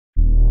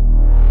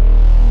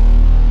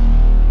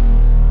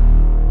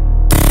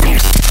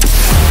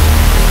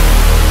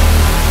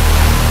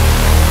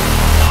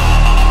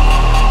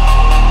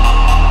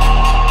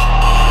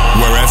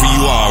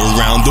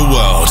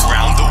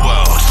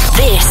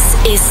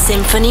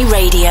SINPHONY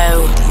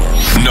Radio.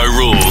 No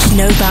rules.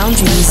 No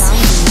boundaries.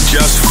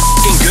 Just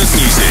f***ing good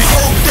music.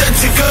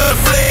 Authentic good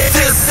flair,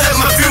 this at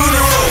my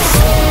funeral.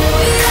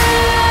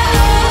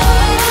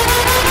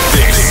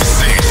 This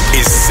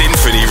is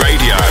SINPHONY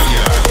Radio.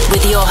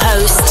 With your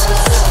host,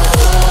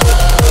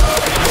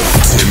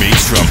 Timmy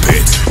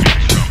Trumpet.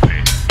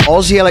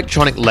 Aussie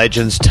electronic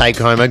legends take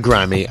home a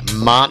Grammy.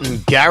 Martin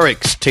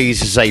Garrix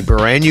teases a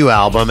brand new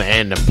album,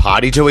 and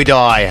Party Till We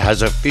Die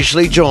has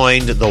officially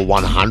joined the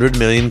 100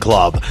 million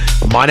club.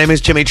 My name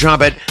is Timmy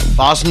Trumpet.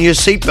 Fasten your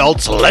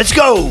seatbelts. Let's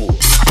go!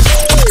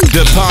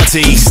 The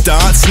party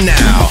starts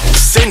now.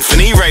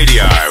 SINPHONY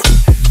Radio.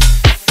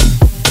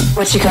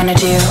 What you gonna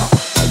do?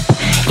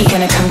 You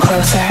gonna come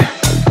closer?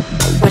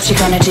 What you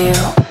gonna do?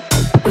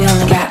 We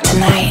only got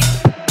tonight.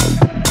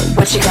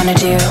 What you gonna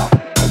do?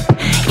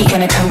 You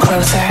gonna come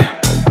closer?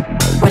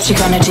 What you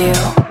gonna do?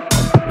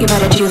 You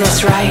better do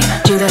this right,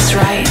 do this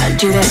right,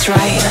 do this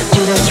right,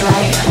 do this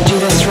right, do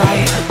this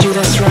right, do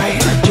this right,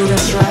 do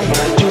this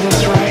right, do this right, do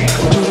this right,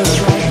 do this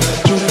right,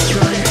 do this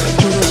right,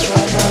 do this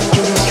right,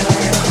 do this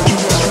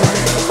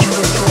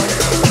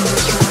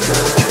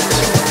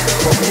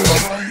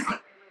right.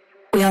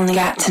 We only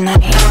got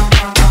tonight.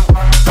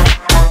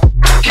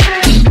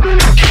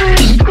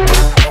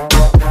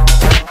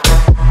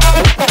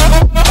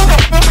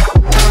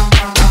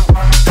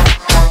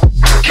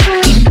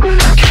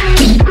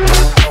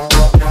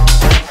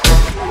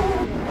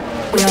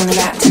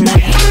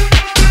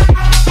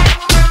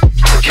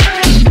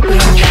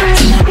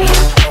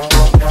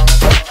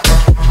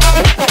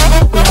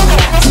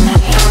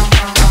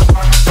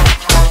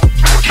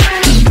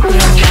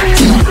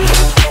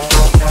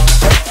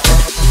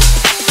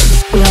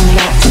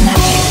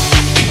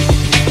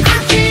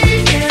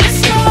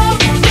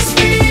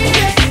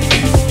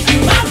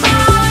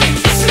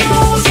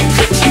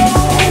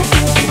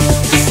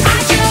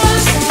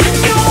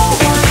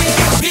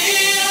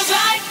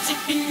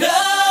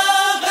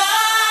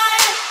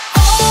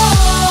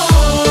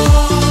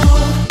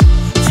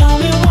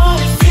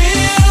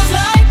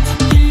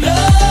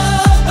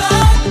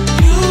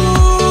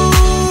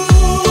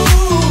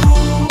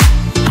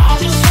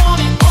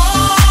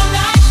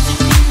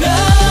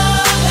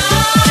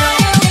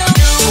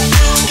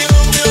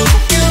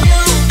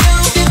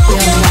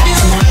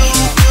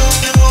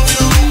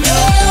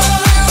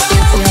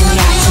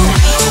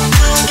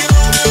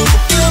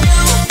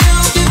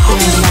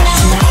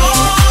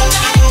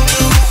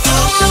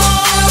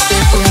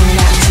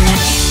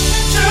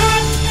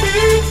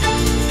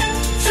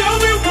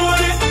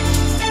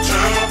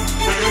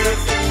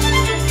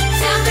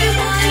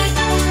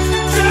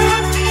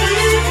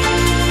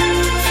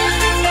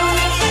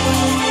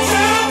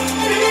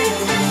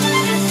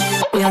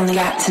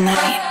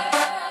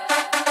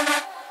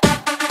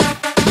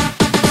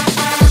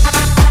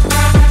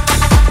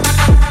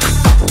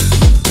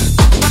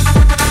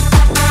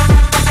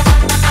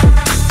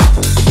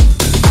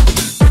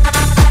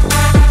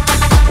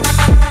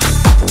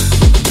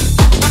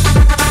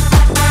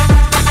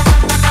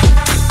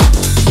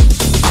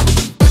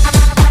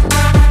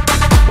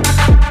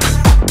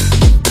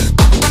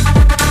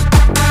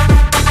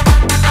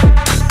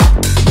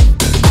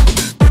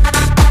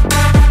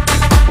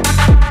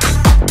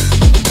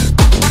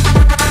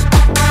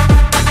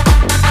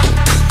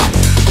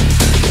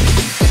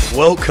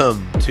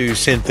 Welcome to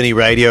SINPHONY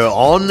Radio.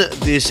 On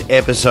this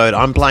episode,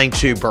 I'm playing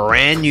two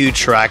brand new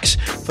tracks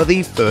for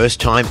the first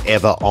time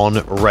ever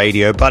on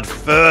radio. But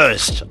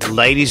first,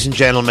 ladies and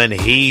gentlemen,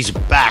 he's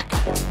back.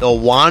 The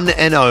one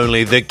and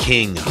only, the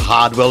king.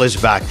 Hardwell is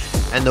back,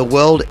 and the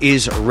world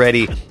is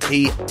ready.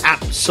 He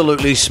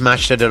absolutely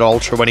smashed it at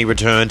Ultra when he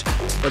returned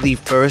for the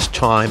first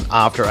time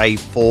after a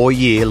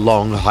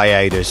 4-year-long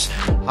hiatus.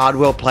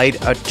 Hardwell played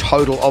a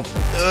total of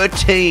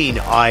 13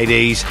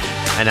 IDs,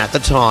 and at the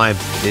time,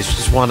 this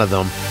was one of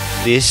them.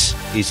 This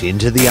is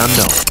Into the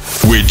Unknown.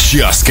 We're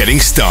just getting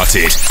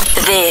started.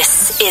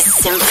 This is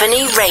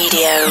SINPHONY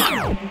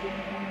Radio.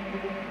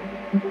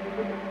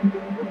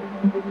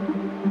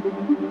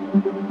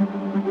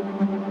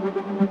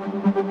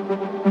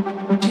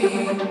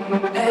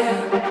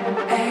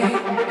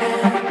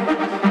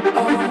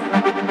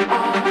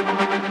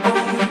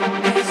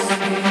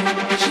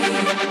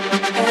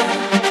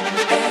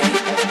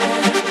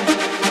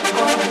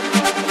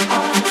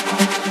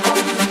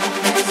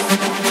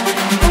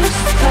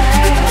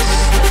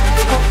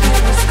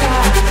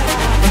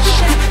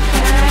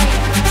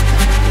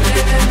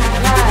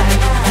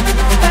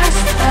 Back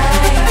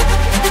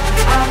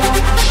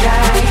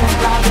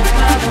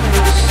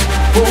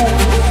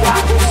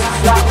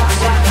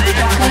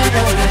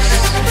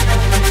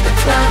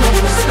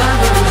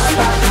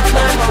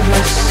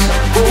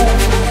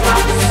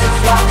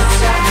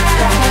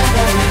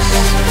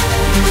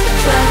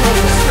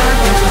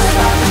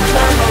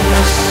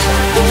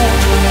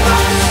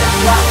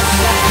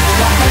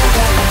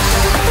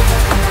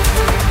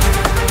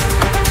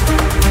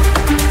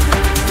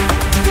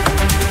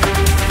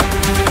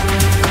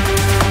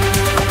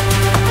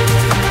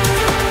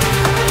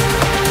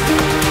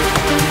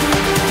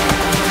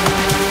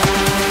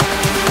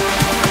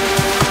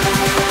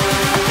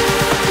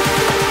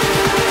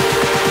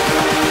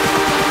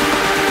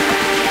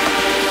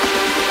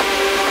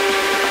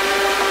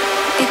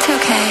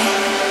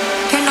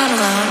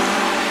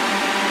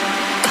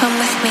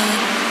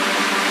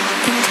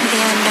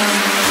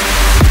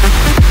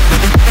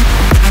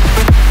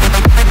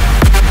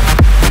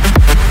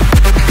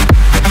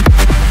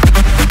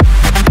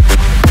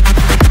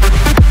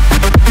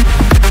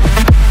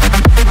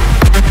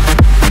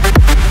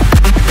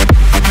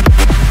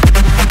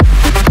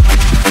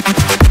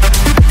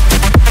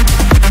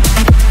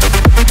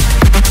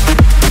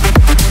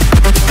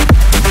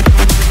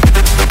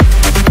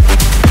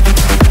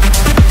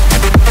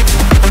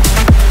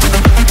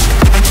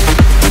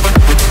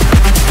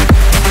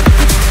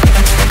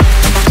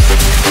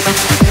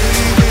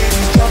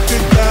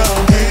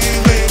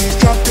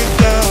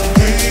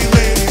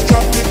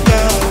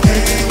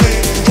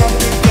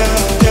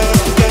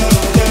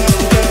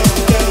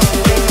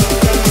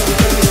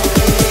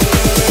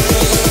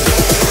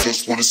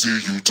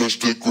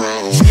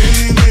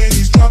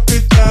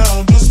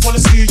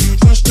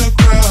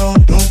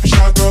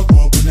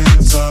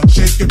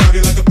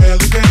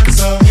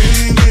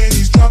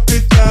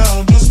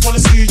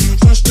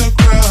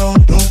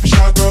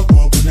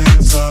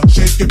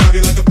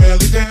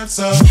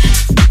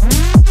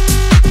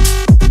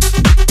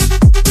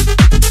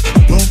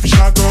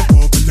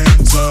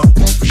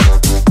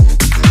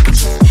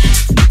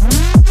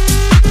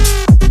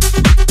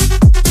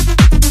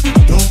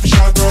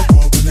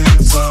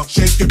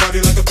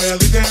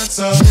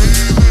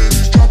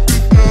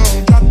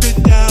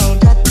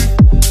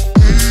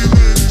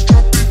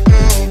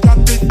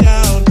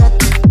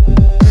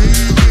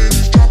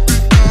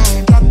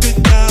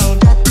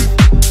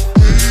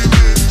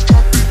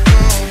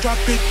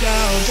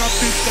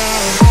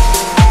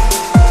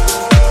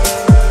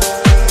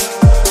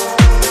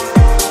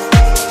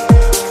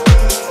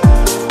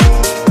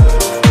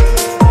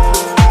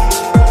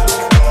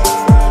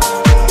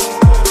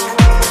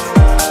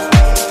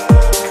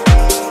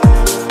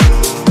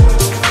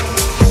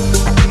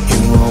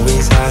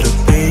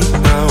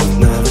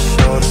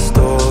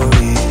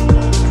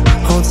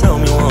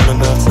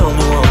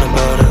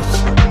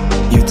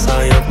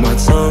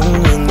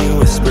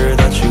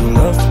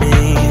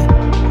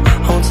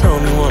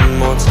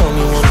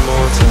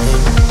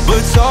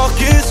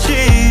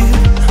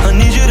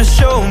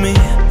show me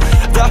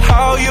that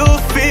how you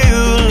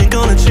feel ain't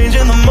gonna change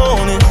in the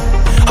morning.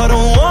 I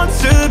don't want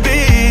to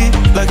be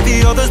like the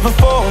others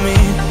before me.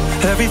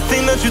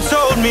 Everything that you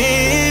told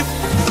me,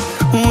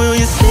 will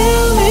you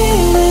still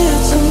mean it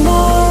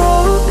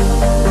tomorrow?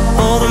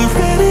 All them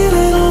pretty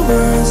little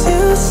words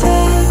you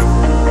said.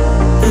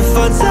 If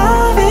I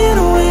dive in,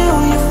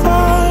 will you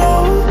follow?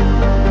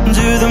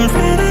 Do them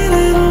pretty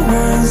little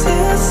words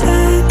you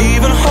said.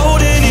 Even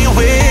holding you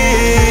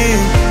in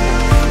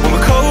when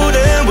we're cold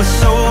and we're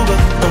sober,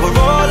 and we're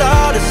all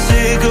out of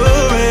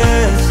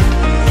cigarettes.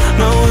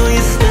 Now will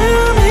you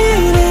still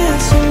mean it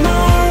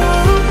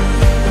tomorrow?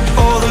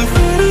 All them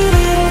pretty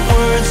little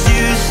words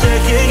you said,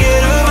 can't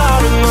get them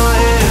out of my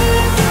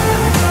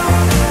head.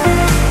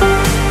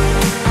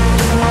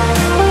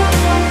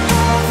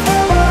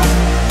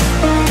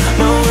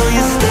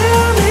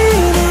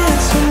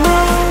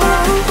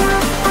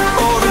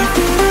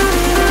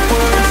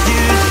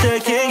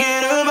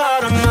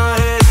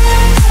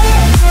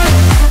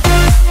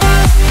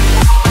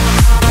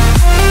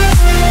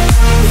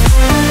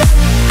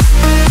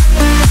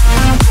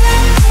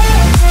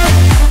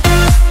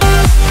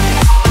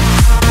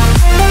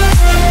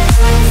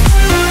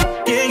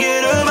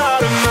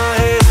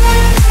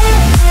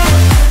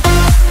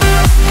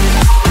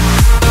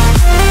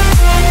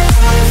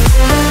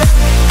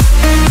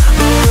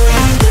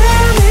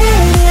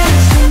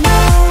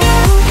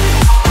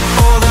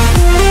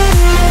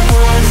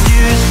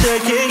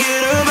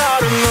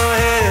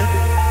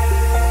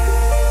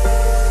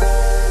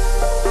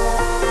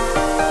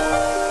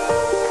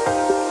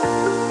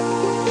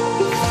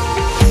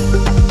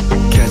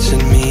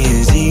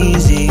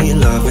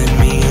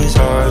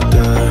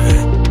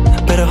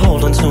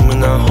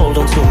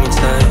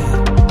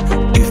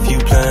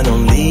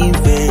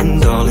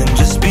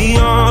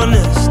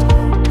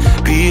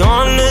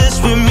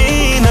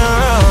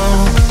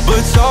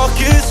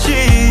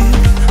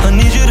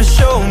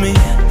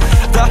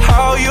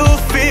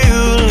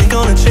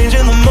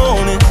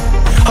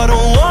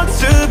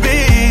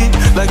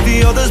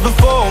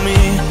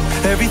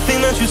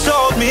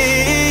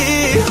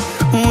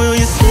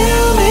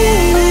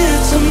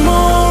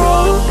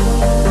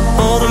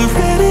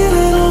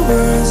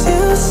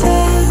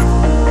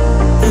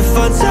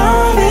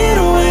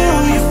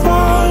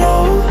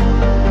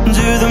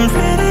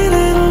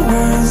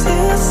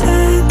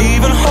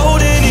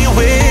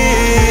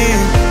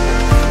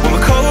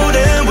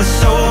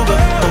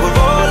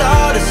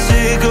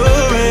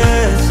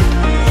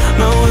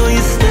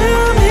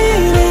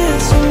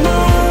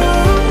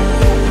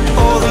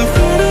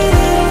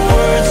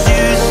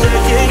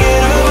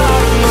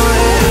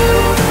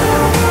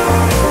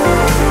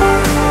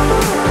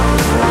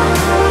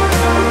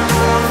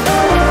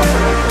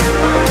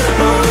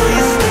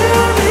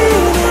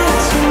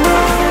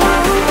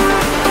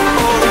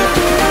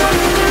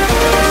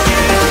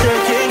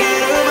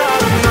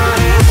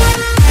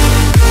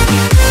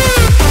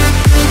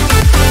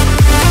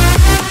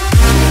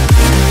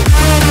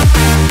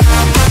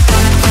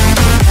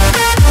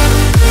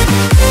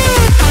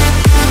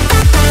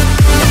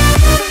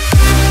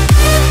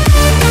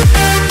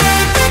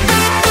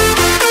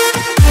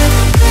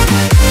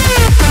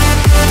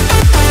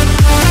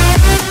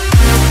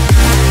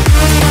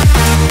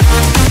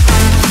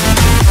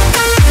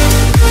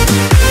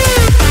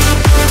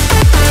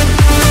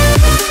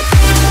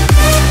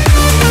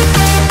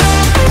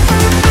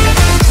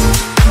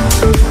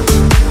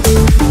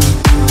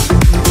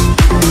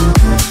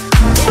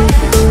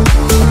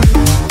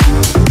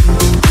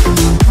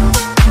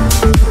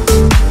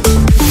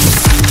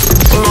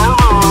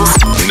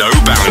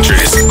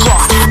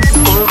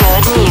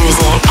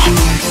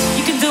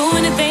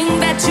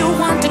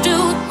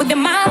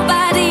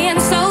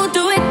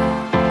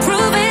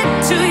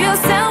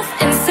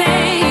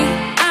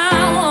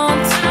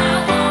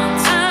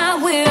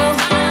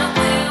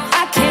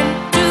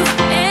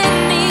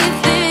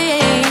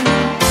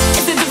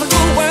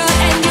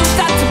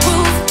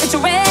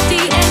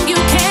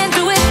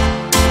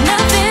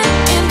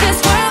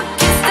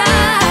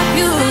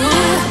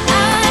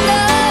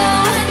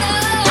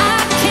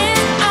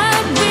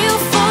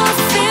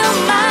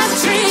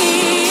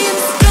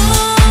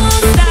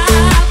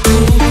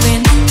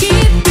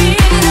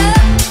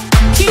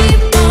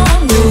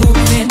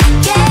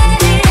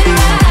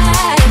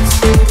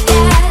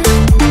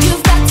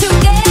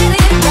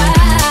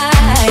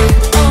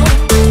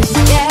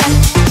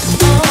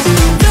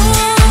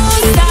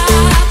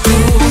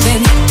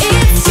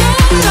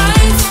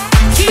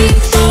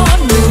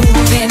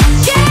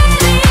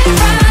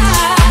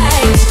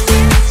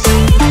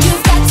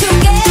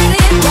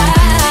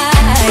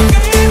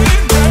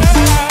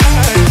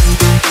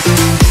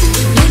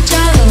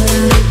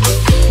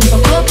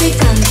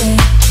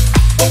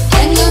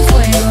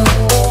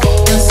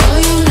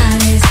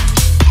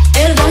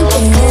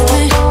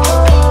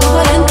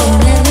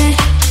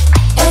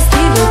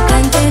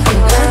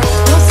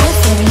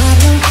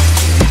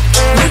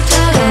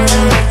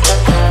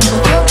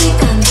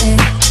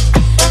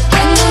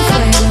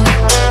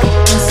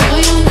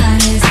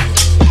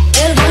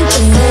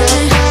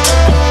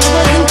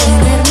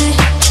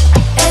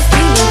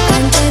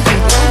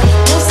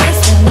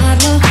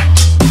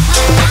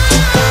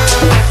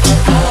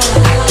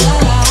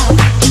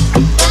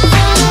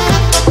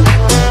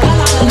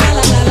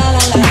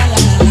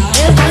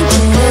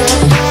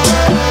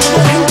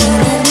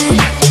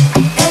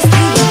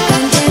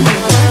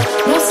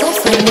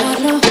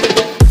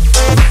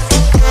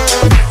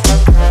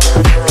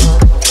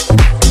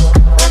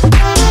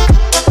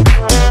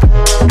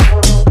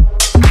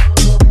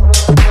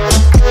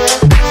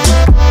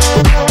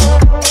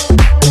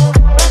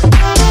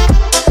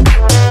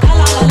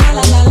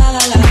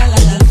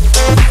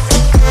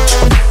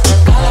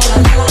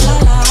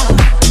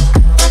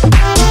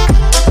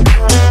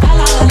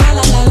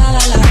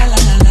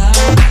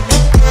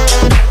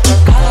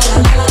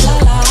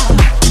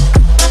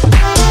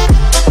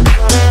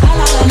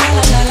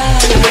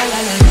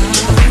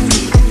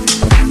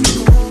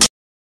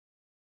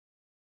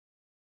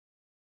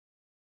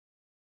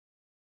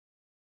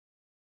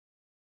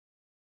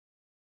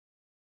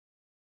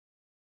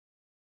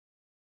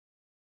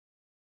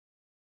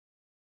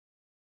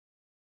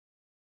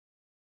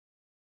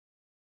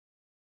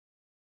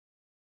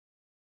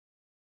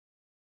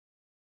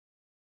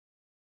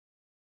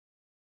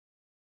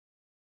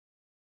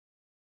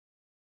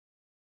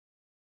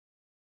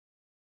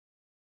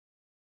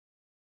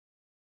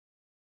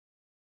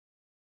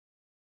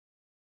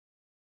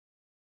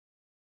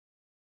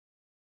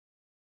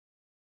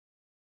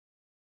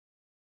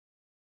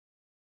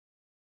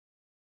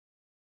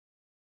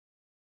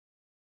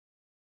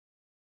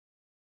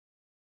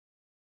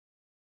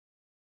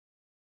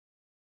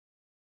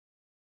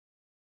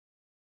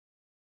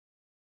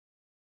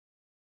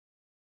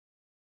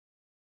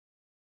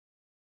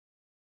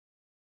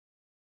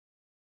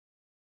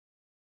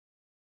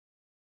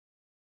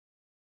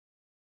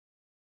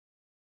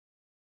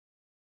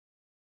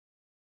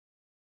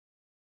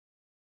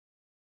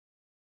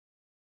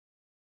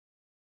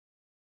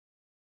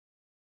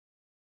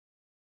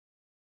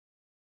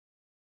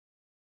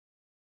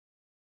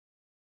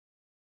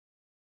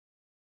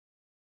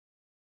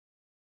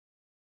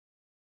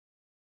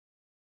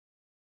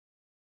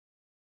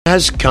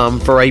 has come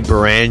for a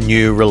brand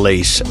new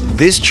release.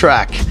 This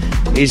track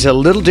is a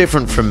little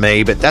different from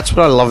me, but that's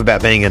what I love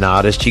about being an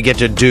artist. You get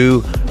to do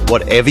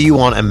whatever you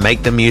want and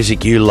make the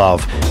music you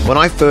love. When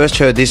I first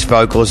heard this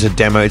vocal as a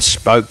demo, it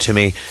spoke to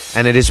me,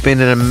 and it has been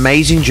an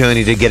amazing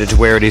journey to get it to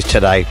where it is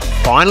today.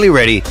 Finally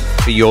ready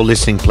for your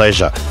listening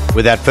pleasure.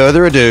 Without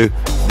further ado,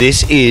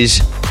 this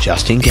is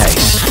Just In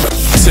Case.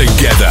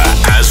 Together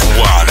as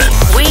one.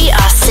 We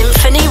are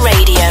Symphony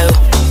Radio.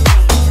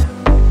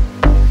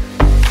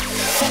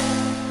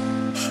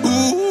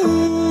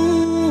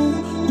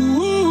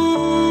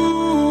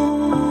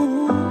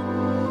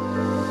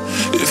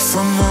 If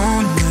I'm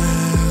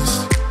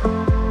honest,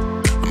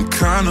 I'm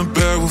kinda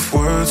bad with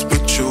words,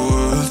 but you're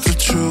worth the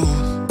truth.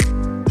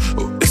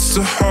 Oh, it's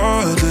the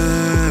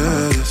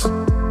hardest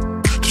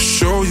to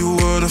show you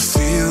what I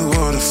feel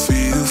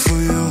for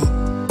you.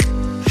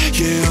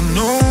 Yeah, I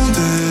know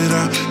that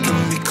I can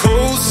be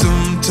cold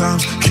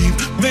sometimes, keep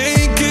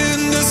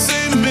making the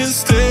same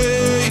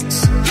mistakes.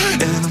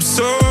 And I'm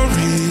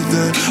sorry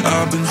that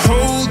I've been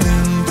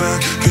holding back,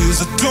 'cause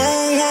I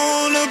don't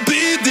wanna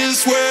be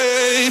this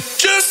way.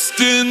 Just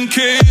in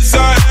case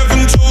I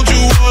haven't told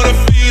you what I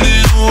feel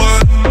in a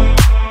while,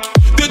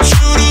 that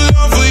you're the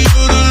lover,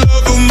 you're the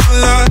love of my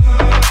life.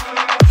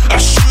 I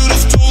should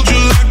have told you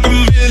like a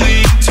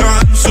million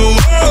times. So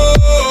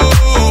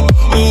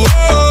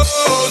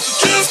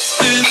just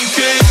in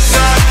case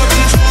I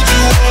haven't told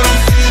you what I'm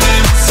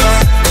feeling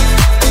inside.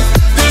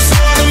 There's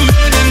not a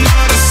minute,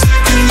 not a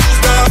second goes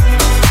by.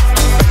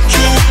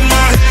 You in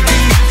my head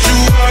can get you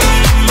out of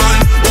my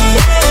mind.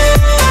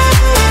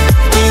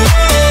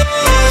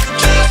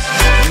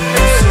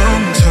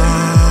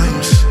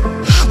 Sometimes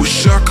wish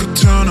I could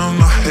turn on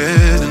my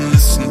head and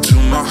listen to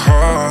my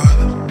heart.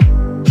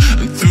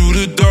 And through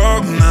the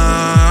dark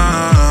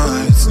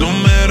nights, no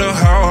matter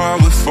how high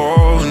we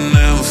fall, we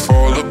never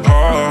fall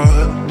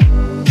apart.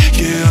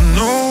 Yeah, I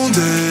know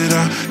that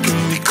I can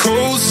be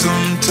cold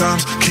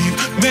sometimes, keep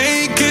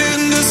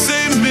making the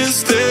same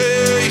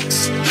mistakes.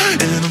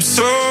 And I'm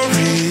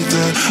sorry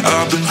that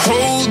I've been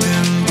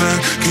holding back,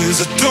 'cause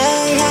I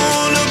don't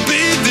wanna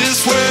be this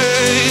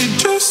way.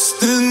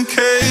 Just in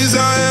case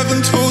I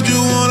haven't told you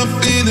what I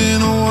feel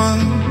in a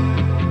while,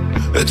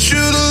 that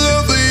you're the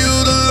lover,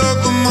 you're the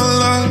love of my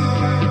life.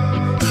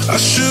 I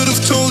should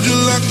have told you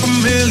like a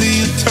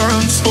million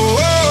times.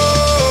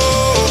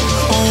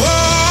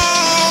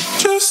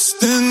 Just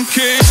in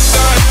case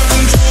I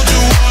haven't told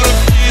you what I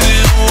feel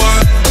in a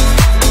while,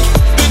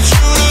 that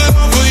you're the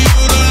lover,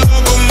 you're the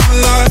love of my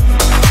life.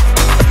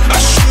 I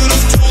should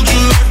have told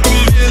you like a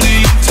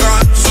million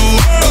times.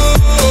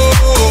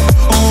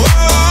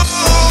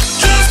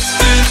 Just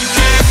in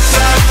case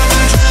I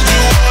haven't told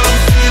you what I'm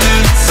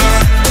feeling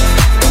inside.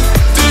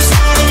 There's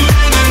not a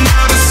minute,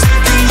 not a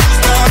second goes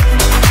by.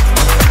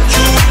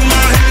 You in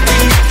my head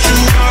can get you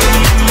out of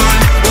my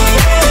mind.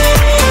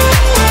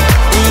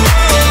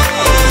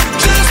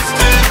 Just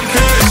in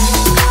case.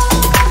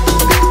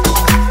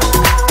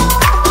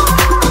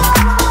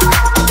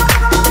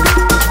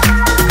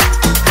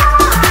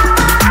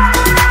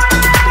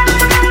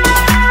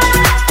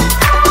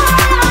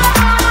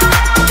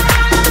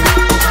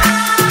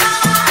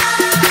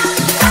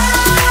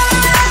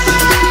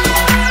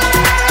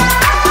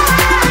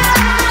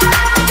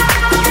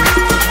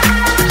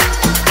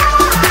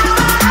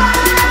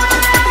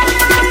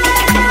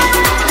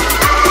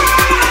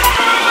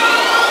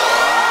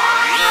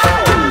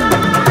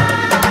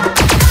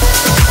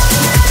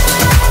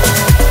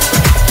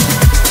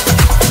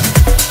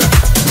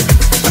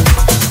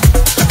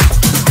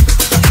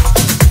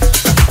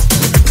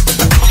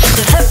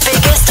 The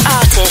biggest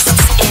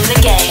artists in the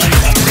game.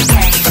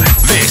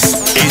 This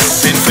is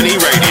Symphony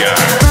Radio.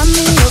 Wrap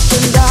me up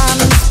in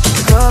diamonds,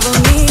 cover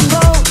me in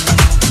gold.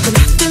 But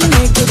nothing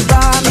they could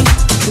buy me,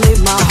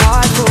 leave my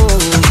heart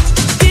cold.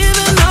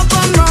 Giving up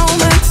on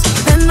romance,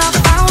 then I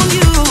found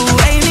you.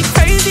 Ain't it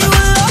crazy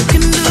what love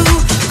can do?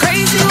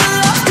 Crazy what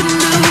love can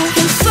do.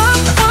 Can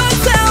someone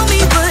tell me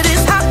what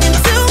is happening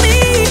to me?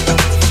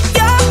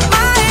 You're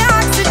my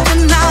oxygen,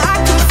 now I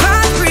can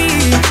find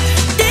breathe.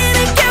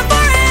 Didn't care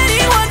for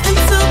anyone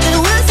until it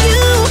was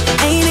you.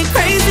 Ain't it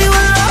crazy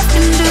what love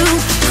can do?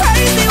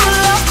 Crazy what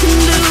love can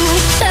do.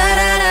 Da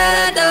da da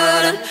da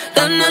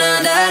da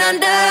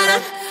da da da da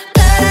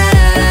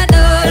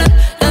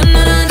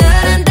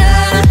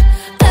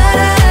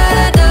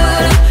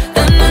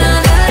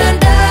da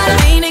da.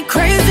 Ain't it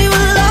crazy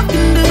what love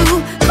can do?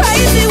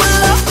 Crazy what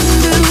love can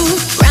do.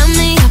 Wrap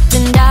me up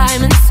in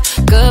diamonds,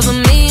 cover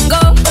me in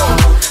gold.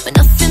 But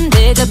nothing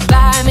they could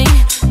buy me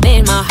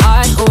made my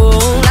heart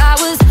whole. I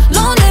was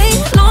lonely,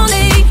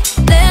 lonely,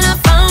 then I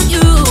found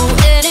you.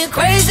 Ain't it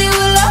crazy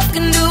what love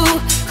can do?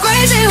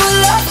 Crazy what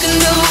love can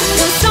do.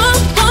 Can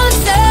someone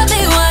tell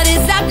me what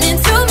is happening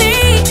to me?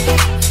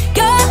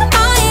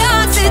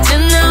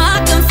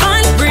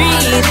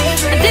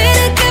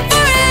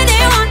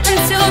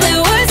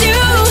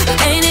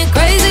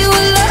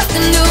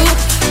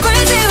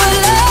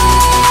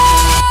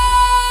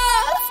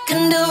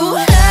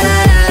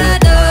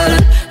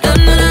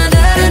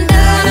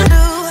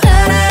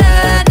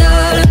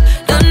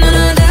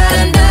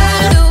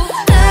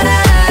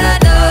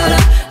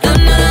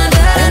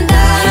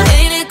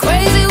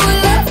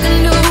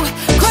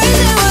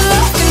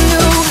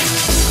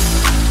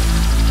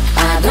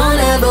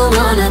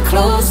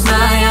 close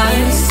my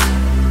eyes,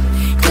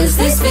 'cause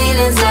this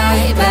feeling's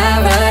like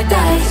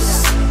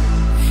paradise.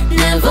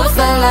 Never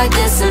felt like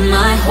this in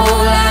my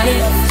whole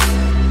life.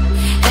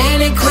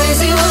 Ain't it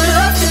crazy what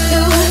love can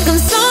do? Can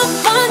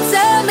someone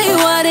tell me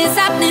what is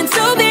happening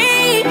to me?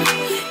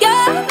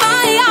 You're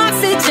my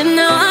oxygen,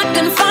 now I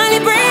can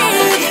finally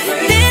breathe.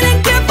 Didn't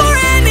care for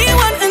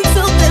anyone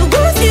until there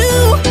was you.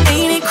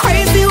 Ain't it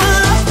crazy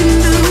what love can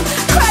do?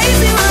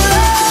 Crazy what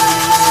love.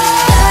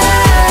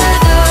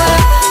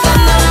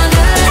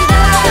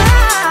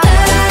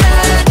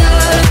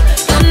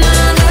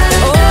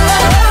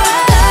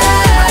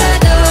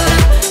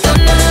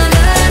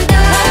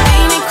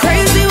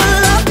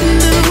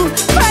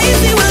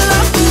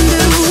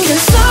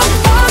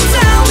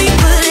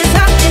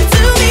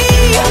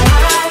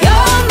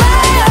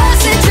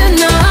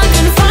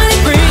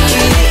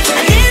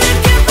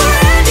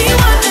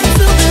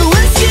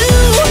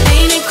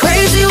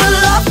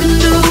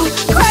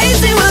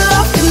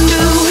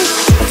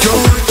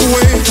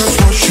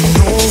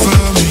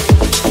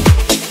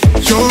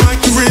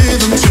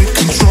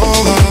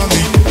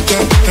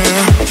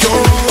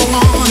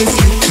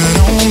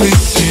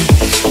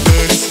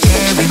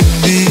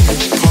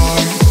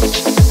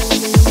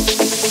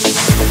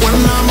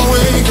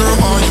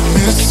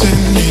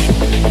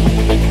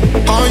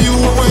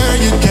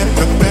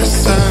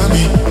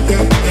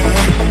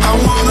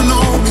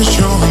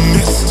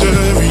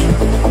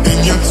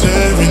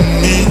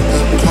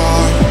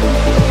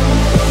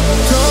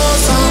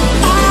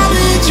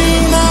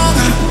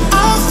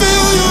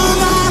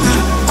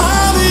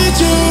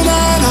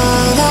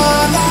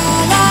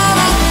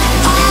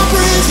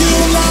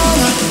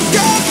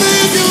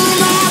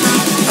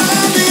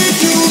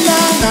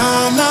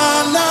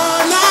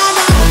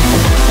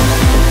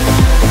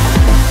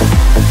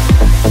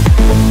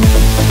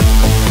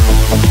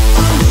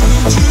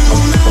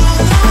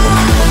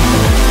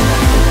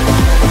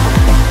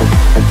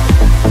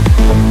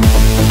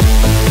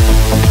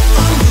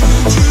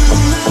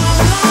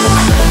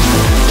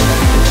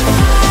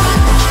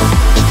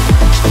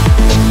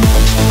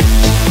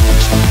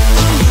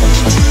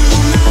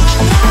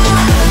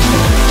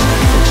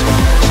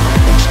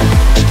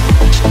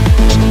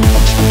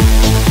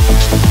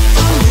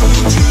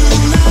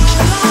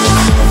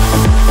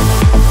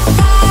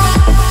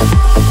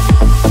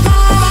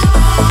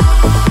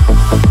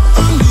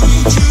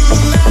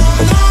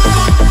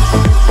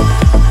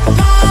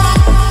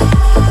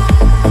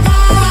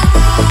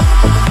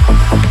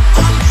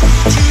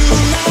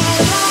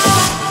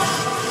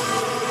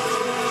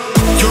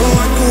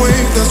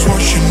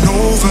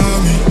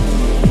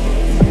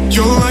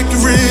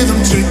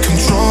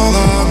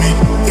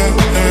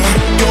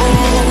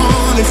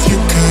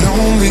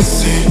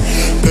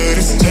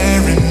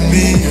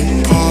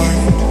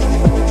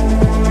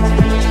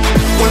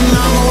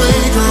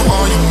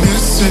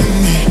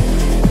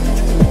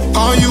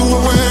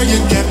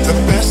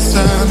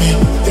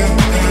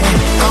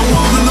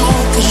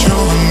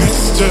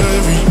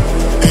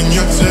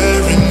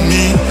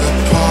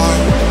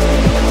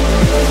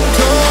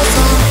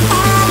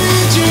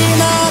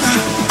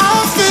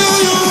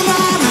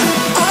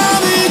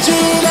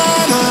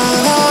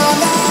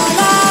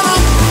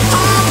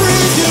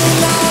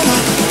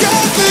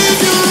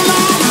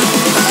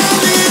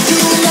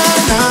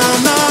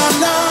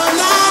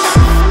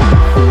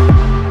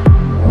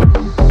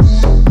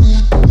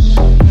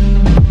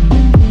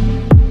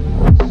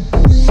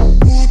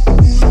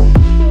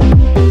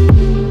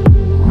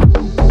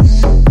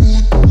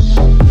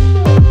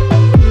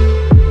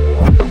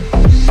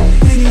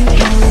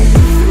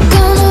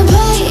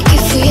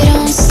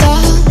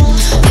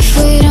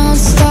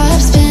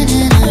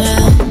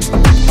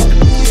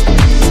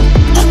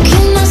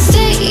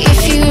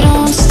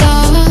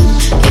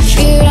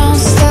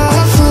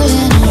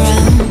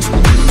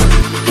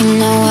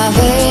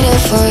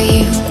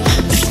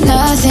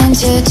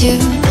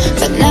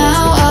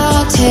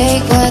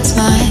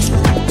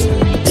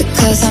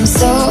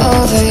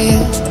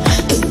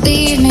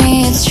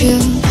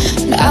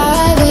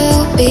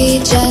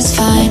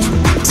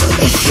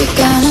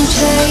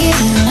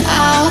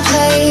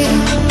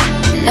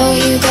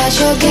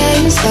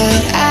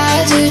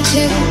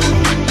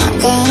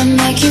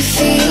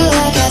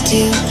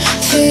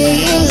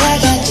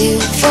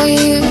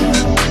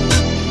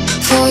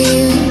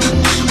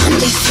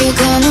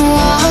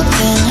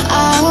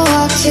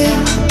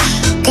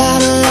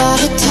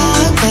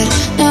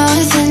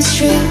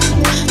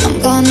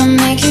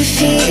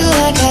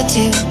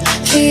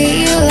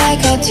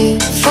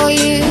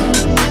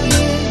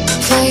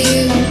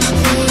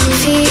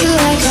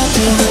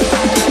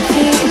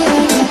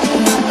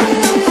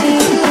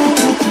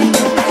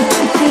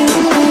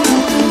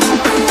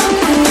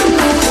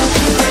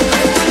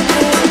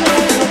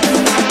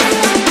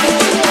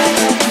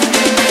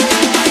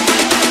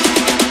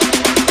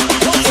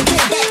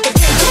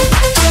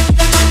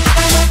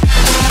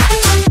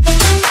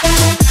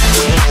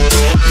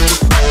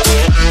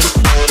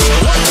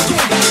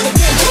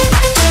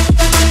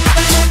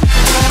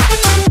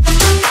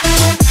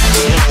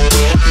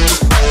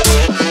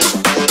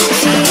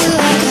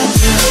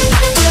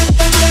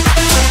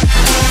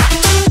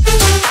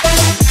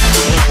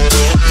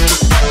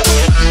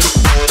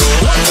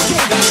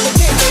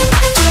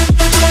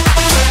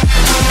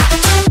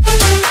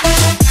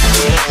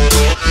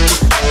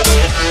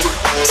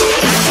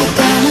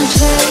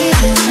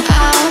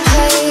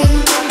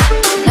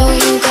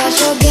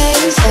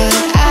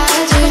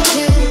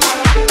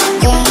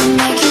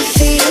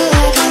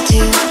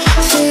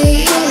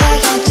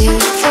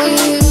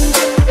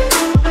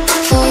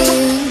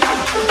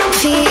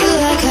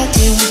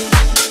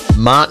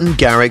 Martin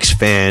Garrix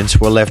fans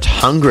were left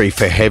hungry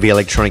for heavy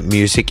electronic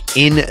music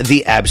in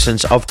the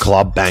absence of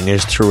club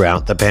bangers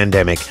throughout the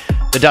pandemic.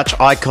 The Dutch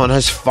icon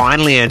has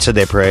finally answered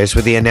their prayers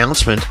with the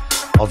announcement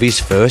of his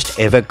first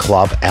ever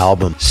club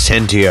album,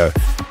 Sentio.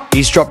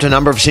 He's dropped a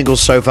number of singles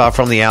so far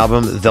from the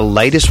album, the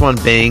latest one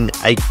being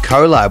a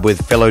collab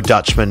with fellow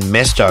Dutchman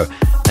Mesto,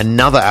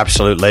 another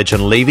absolute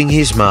legend, leaving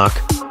his mark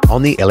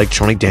on the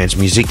electronic dance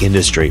music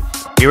industry.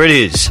 Here it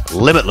is,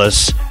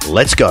 Limitless,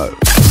 let's go.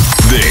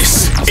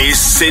 This is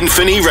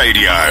SINPHONY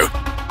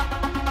Radio.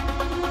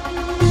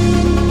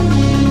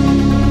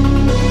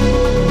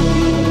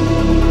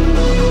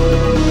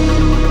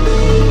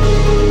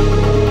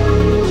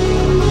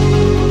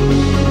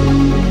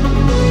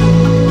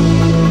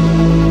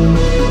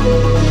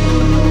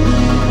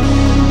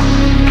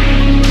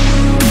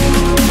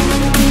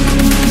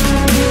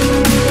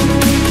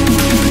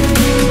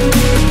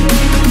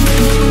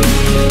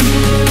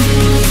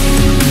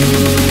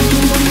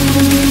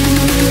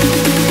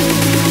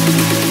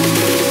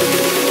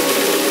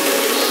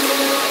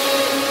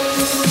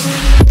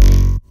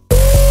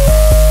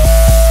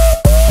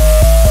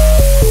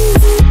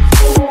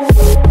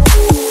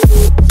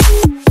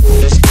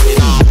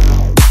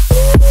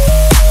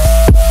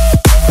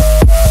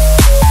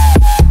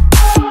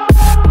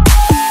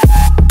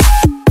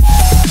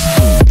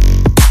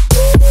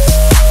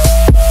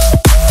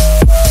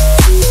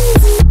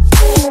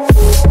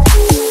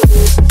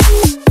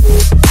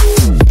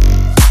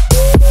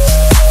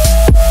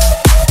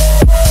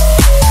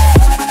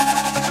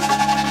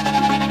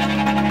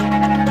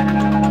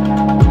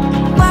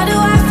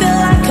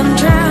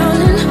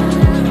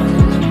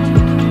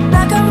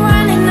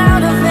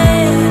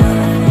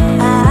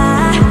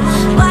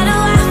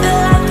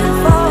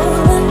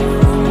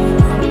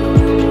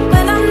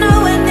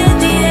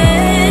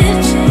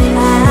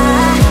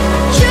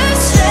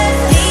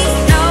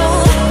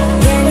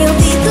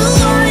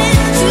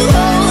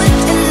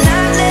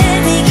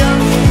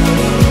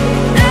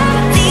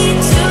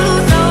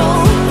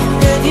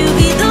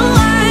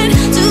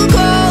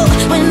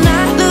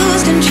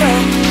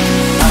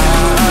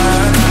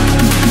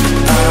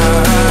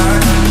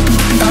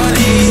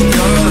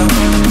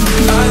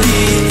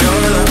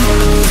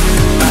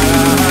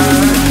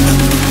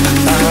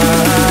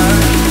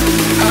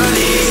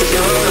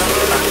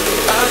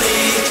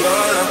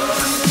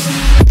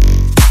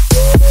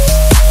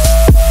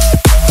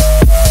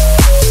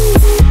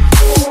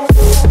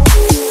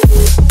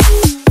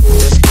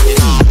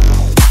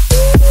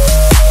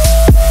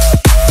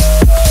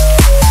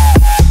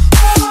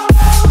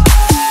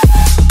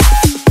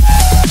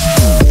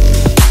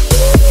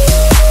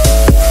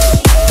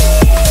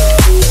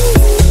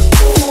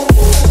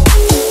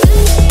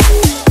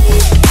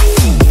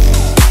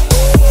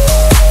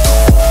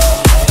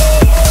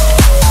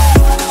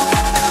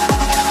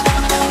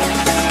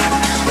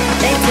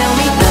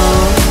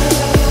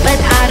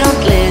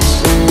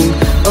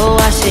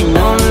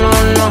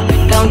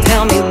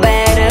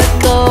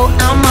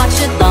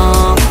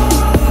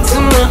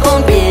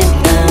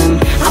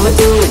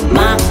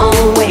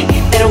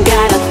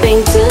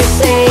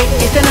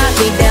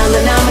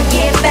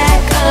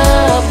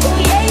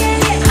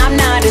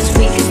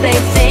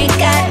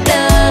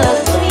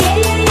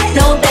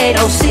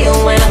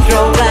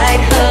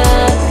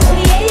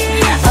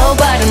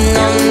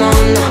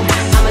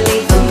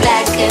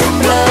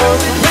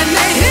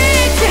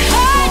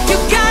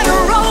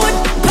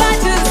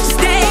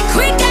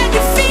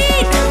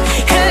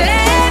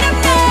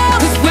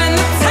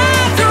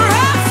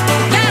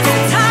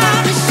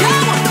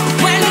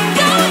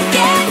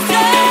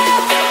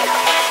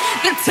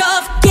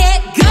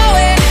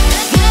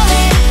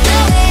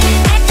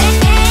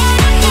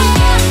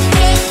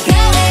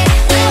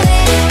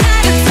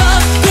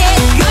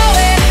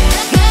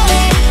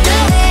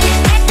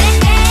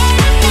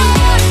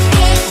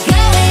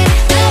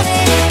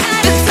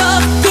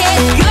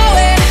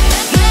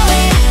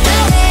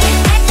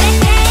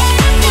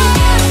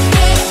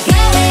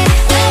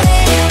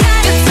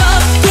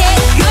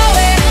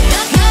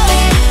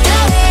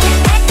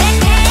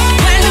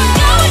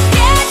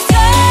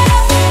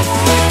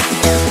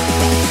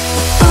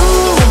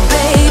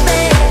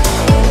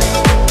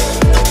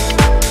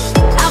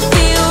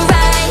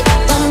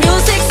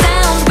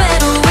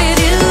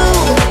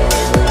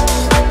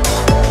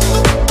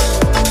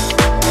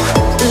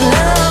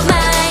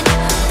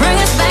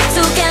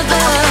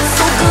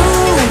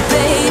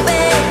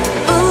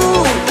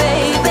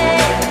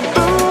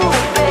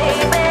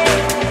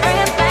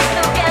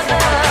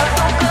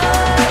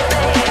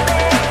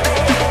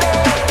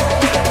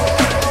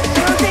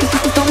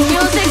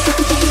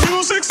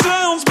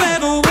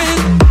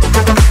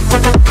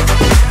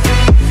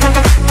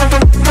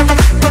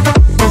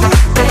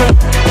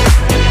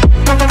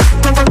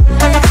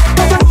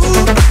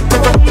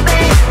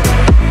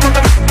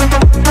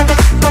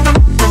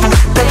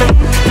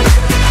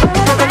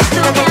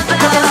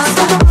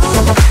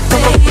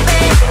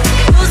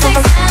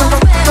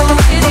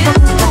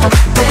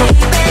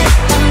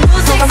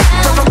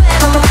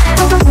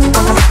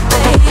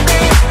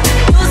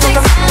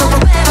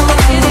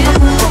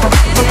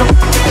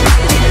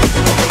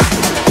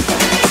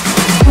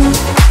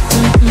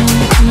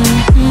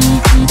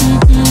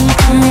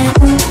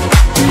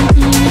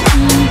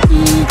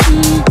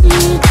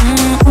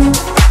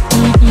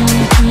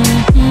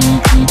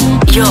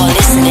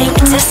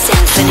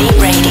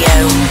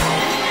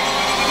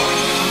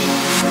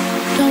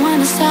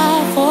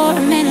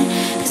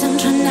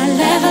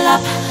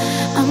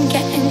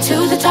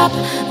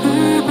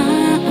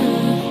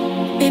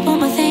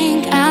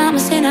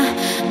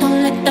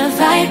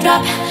 I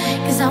drop,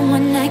 cause I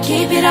wanna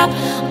keep it up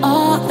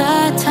all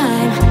the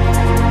time.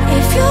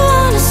 If you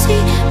wanna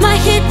see my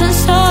hidden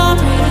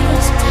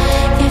stories,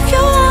 if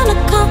you wanna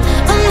come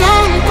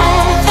along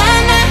all the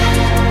night,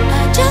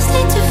 I just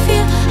need to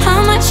feel how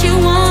much you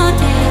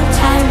want it.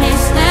 Time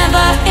is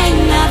never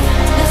enough,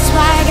 that's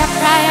why I got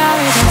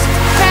priorities.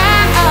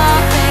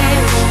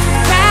 Priorities,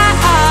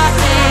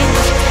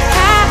 priorities,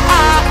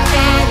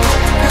 priorities.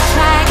 That's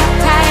why I got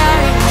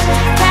priorities.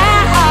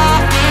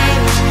 Priorities, priorities,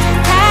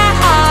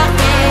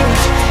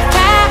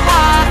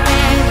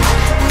 priorities.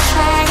 That's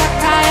why I got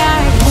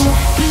priorities.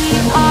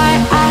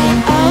 P-R-I-O-R-I-T-Y.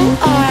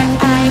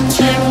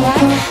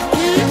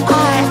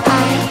 P-R-I-O-R-I-T-Y.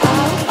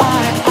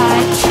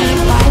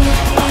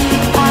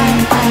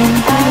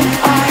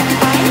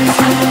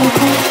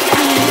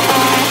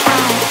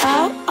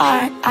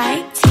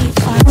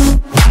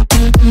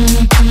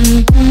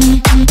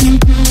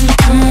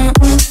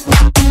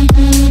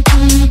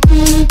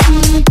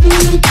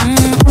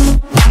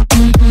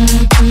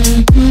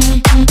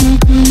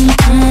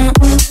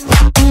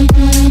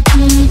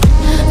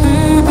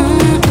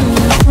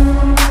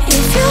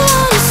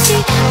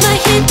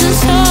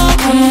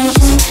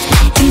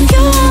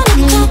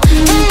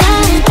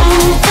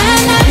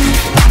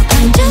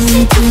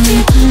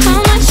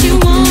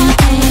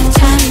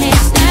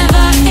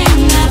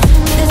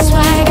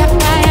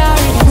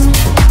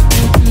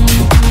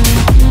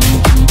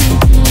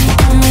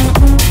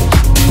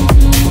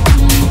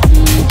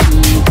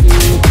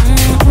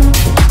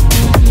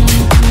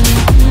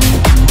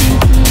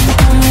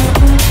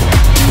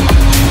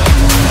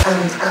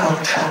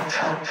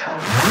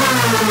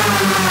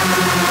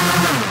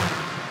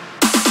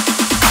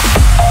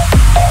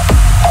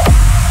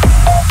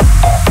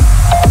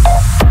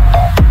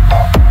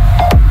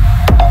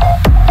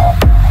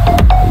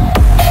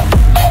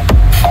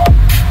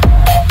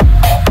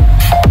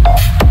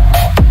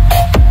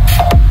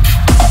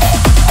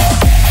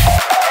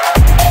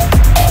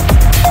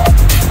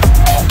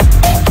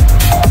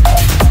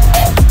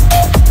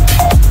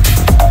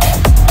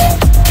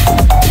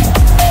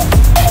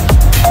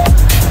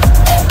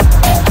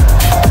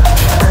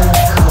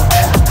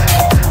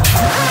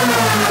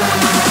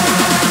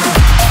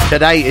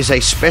 Today is a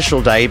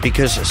special day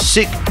because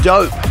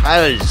Sikdope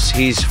has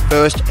his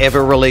first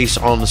ever release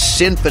on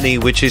SINPHONY,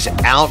 which is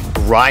out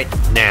right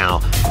now.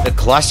 The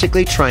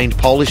classically trained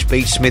Polish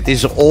beatsmith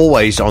is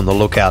always on the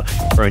lookout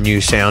for a new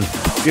sound,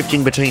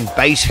 drifting between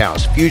bass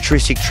house,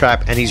 futuristic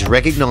trap, and his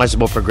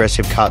recognizable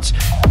progressive cuts.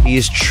 He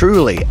is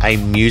truly a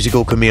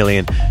musical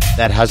chameleon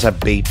that has a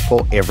beat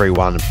for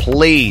everyone.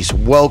 Please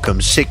welcome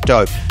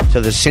Sikdope to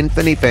the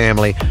SINPHONY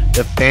family.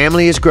 The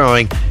family is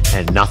growing,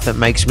 and nothing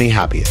makes me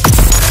happier.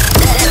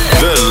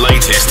 The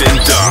latest in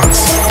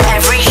dance.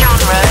 Every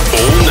genre.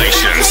 All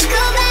nations.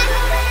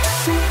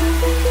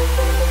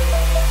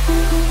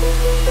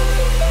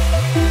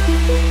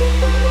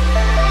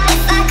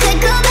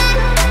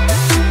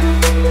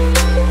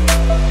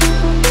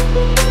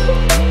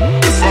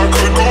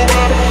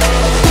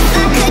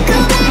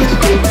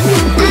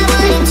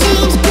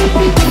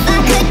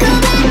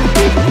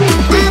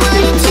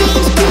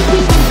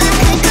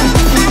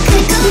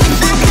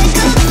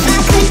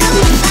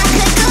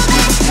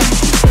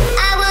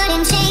 I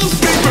wouldn't change.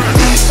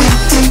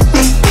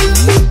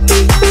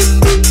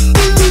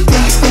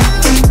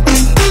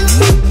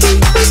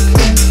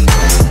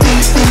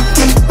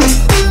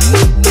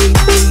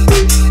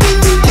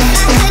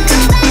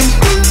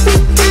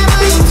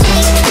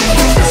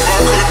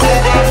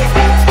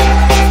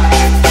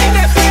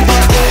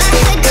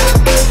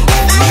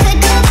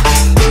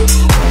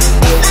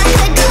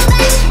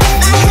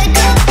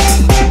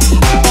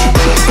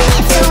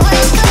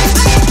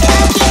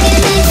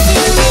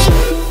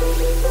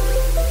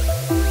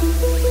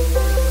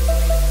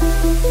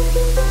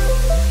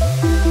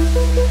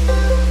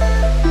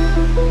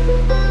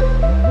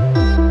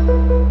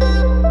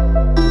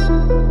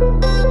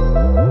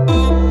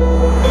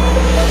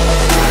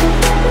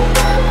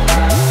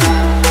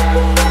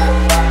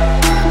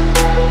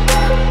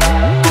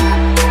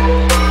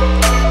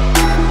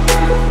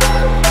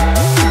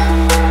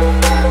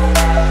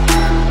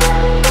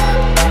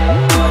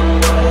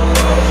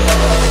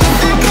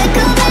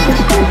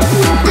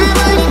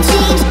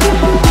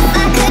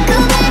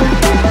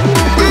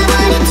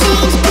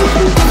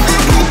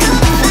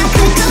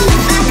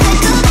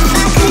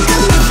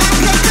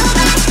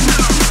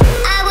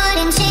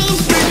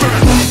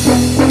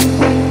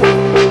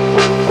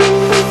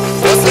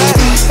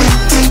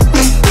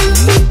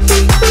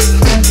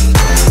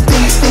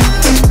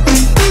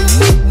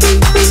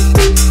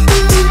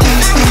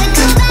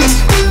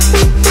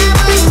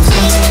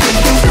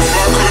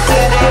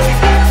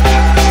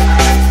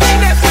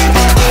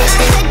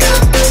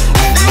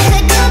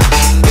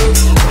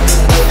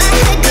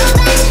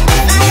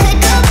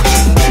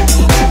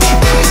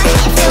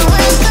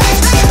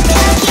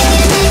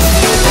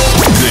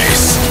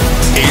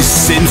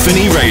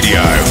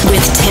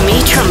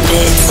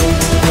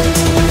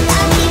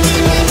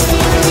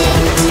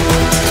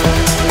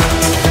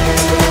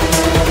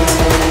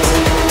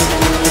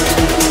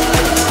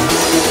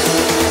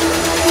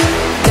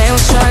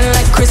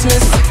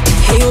 business.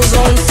 Heels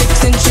on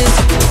 6 inches,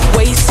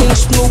 waist inch,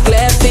 smooth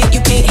glad fit.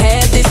 You can't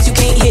have this, you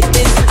can't hit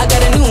this. I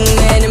got a new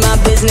man in my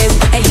business,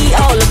 and he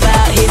all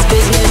about his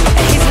business.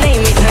 And his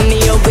name ain't none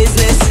of your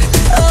business.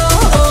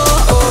 Oh,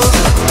 oh,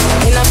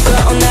 oh. And I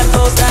flirt on that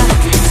poster,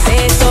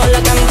 say it so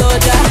like I'm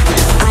Doja.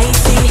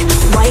 Icy,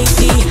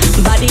 whitey,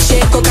 body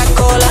shake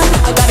Coca-Cola.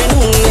 I got a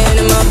new man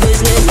in my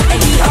business,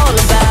 and he all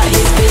about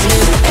his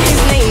business. And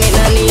his name ain't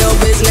none of your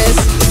business.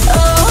 Oh,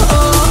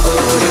 oh,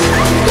 oh.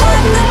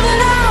 Let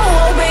them know,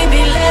 oh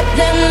baby, let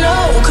them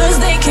know. Cause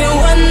they can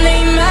run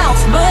their mouth,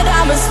 but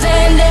I'ma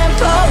stand and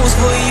pose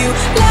for you.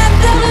 Let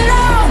them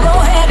know, go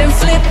ahead and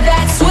flip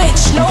that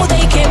switch. No,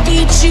 they can't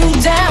beat you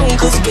down.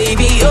 Cause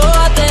baby, you're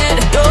that,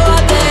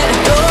 you're that,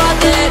 you're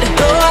that,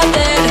 you're that, you're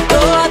that,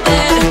 you're that,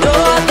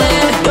 you're that, you're that, you're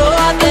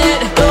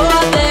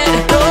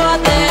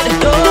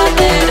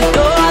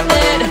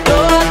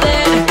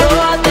that,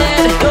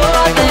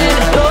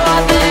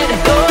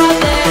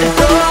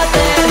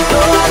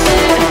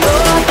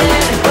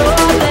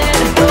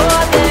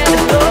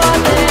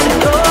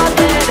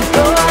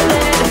 you're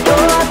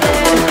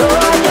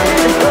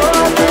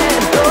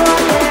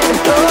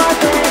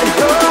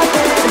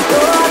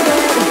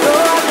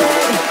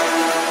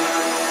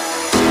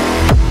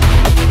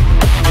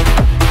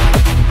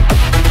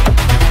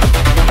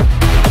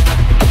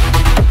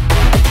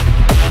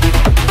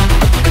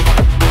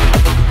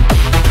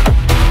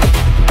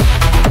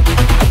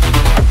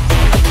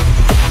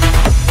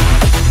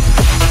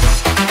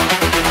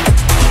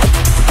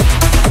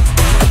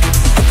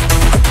that,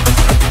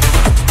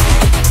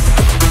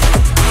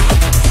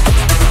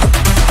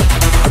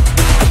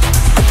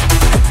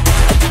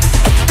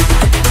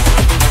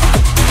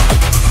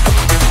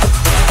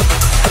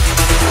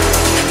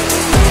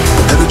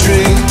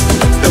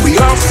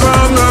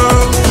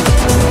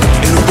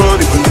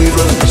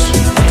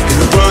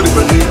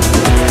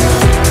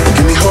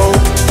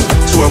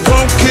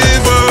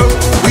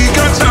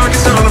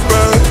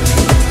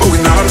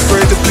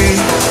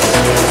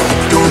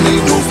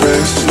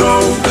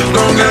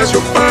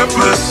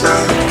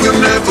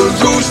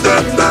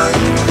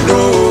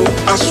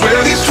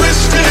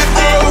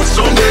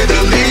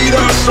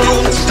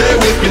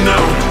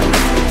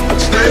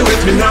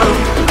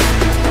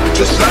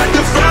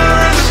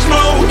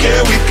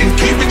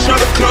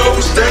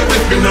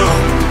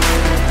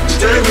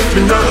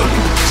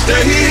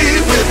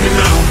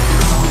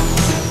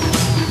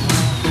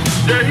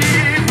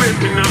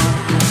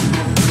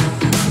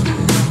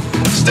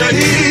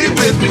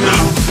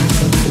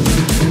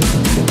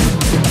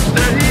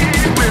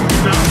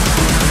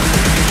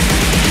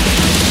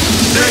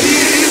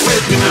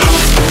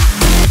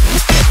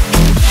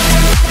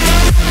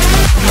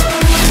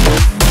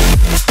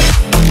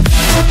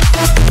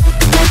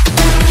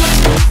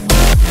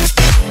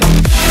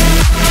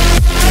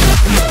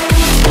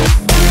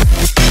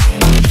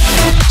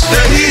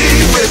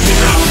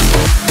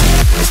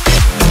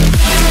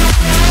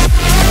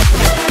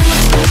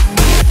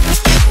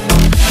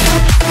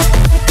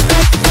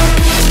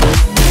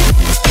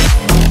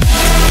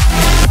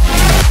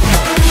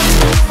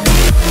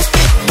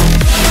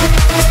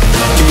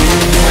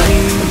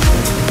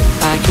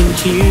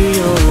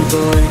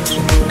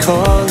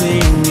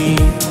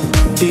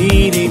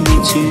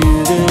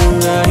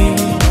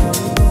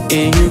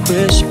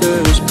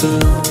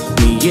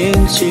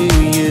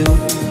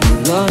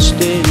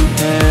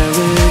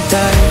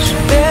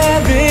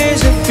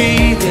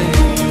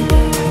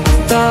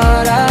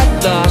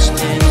 that, you're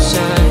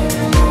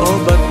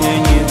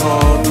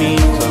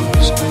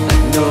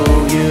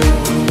that,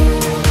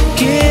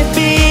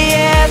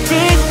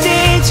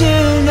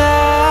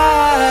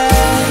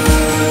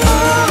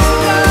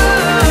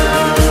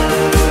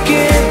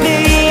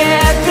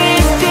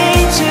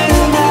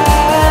 you're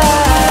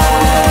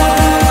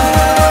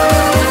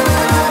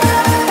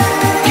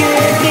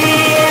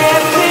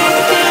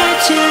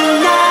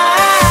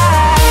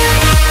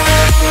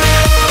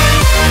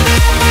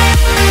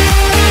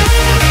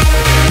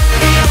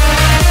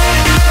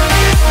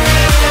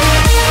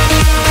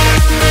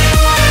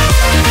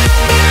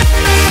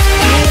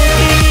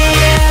that,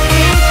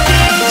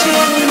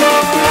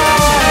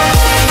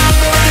 you're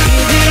that, you're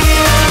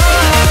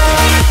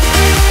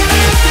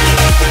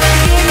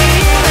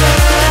that,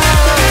 you're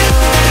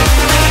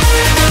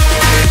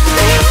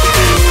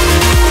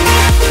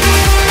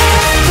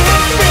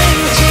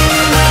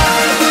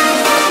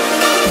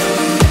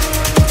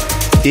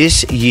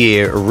This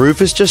year,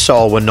 Rufus Du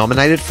Sol were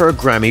nominated for a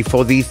Grammy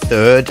for the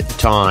third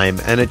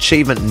time, an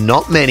achievement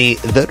not many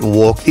that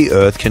walk the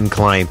earth can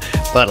claim.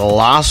 But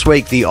last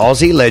week, the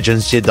Aussie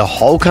legends did the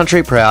whole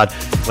country proud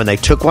when they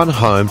took one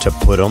home to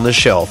put on the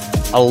shelf.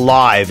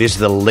 Alive is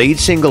the lead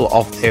single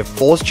off their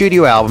fourth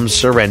studio album,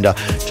 Surrender,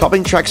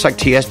 topping tracks like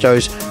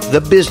Tiesto's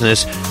The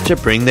Business to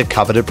bring the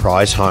coveted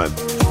prize home.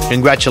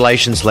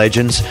 Congratulations,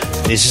 legends.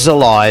 This is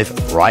Alive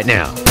right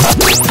now.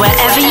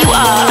 Wherever you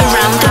are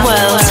around the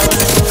world.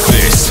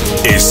 This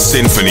is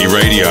SINPHONY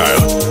Radio.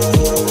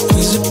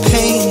 There's a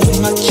pain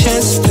in my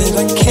chest that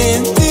I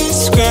can't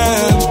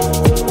describe.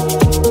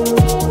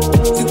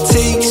 It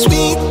takes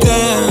me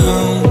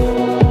down.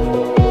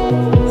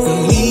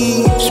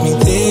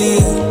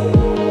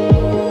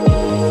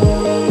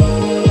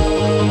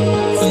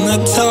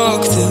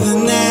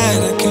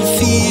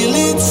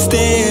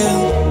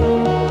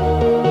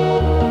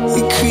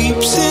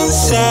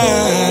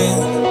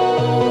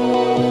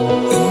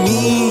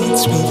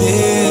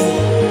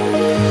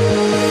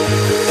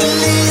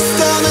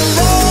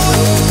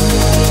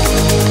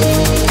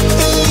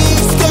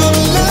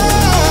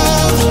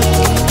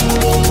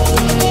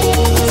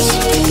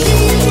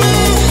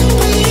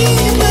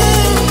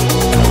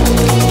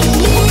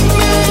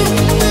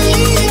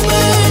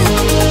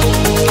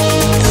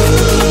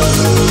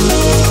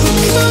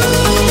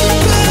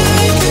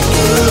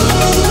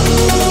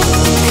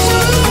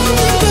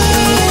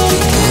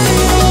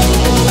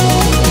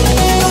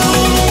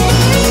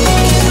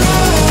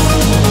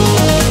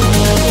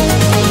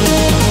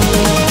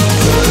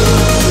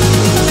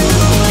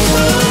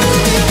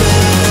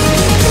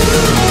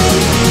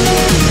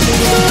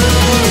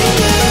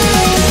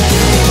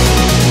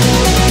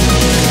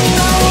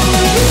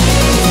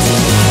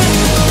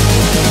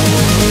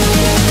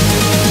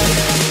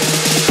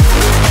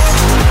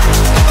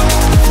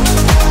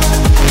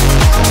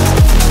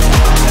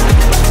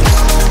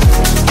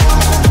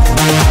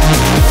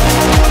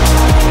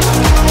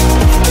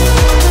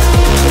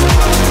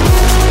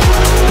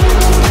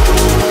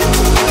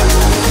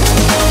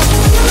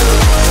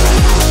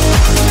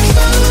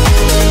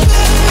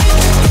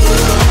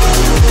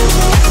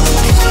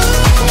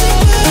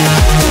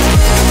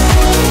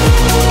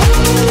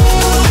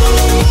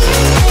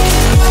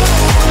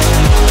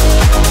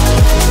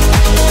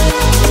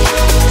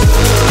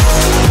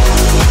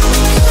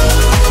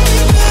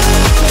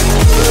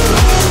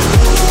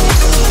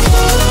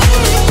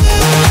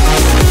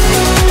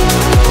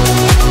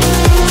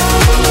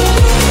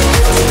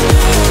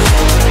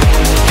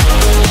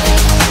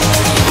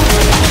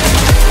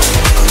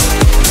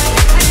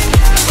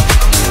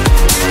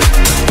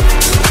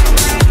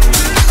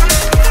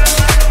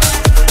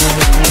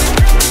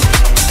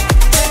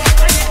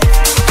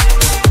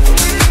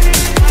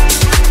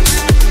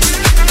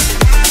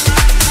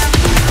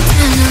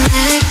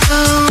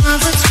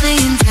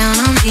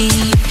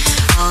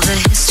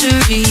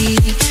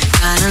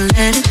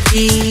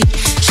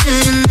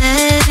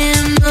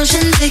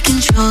 take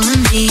control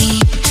of me.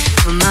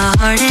 Put my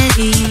heart at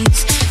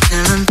ease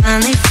till I'm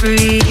finally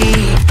free.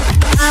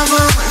 I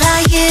won't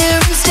lie here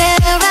and stare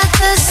at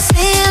the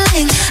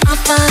ceiling. I'll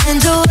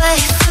find a way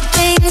for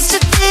things to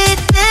be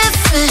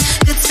different.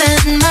 Could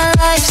spend my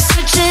life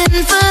searching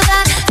for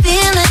that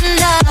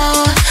feeling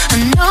now. I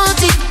know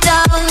deep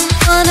down,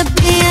 wanna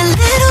be a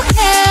little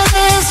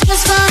careless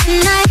just for the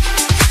night.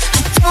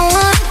 I don't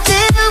wanna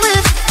deal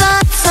with the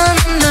thoughts on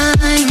my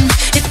mind.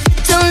 If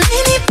it don't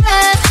leave me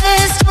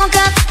breathless, don't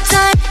got the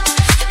time.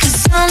 Cause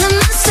all of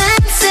my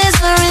senses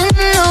are in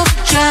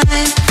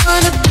overdrive.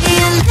 Wanna be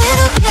a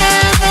little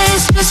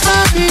careless just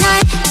for the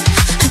night.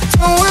 I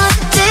don't wanna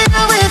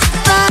deal with the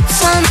thoughts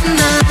on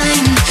my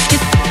mind.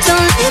 If it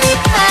don't leave me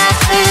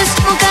breathless,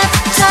 don't got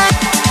the time.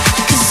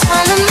 Cause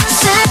all of my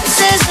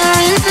senses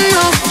are in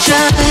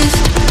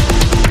overdrive.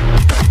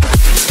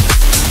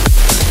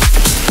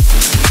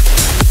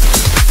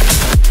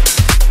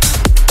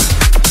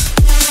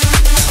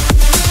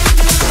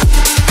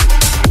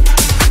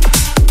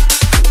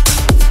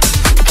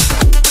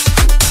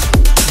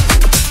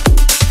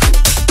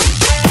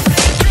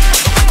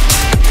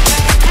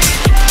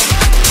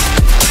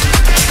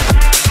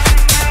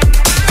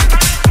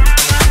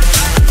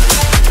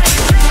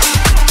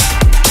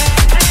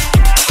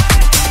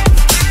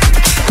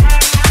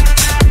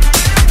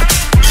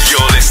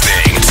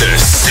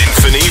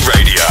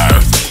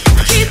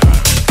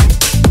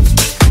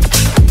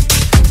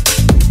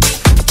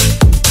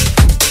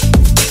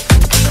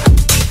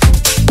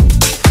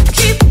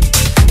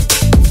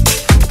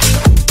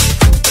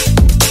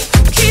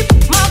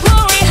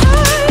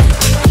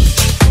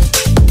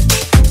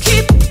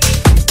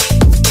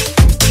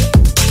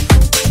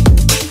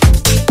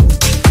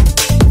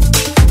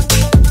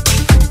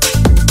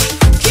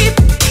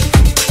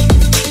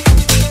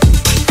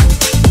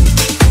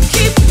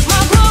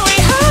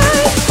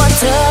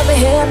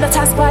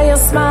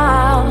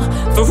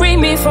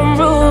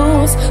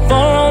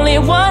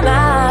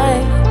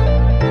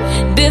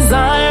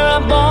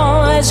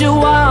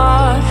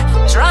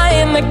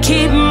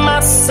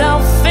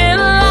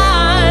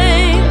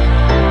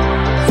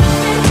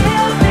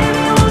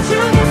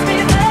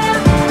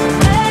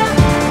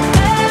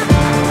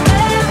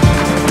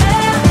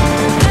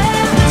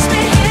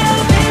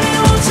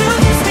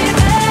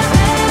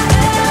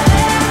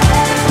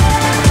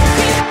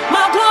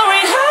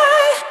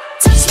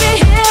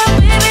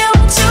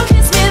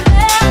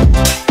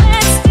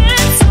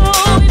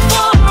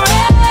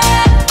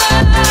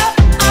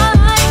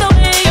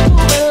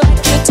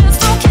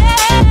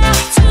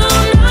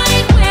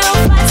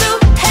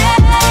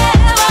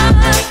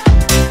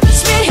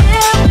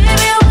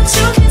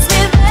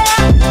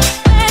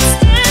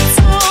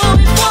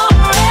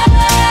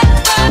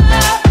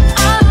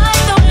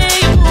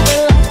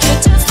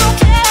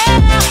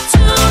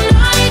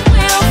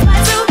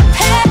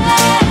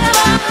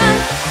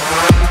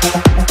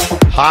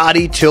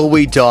 Party Till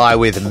We Die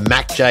with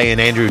MacJ and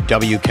Andrew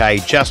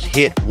WK just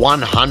hit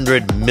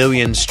 100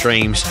 million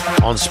streams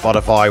on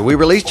Spotify. We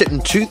released it in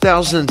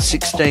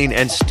 2016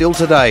 and still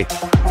today,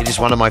 it is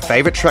one of my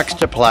favorite tracks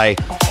to play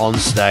on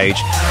stage.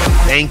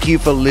 Thank you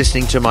for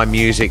listening to my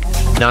music.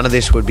 None of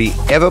this would be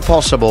ever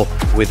possible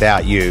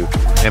without you.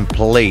 And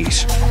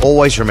please,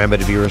 always remember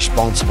to be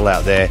responsible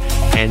out there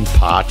and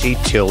party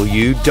till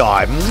you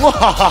die.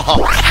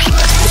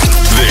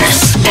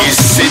 This is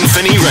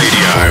SINPHONY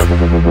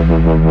Radio.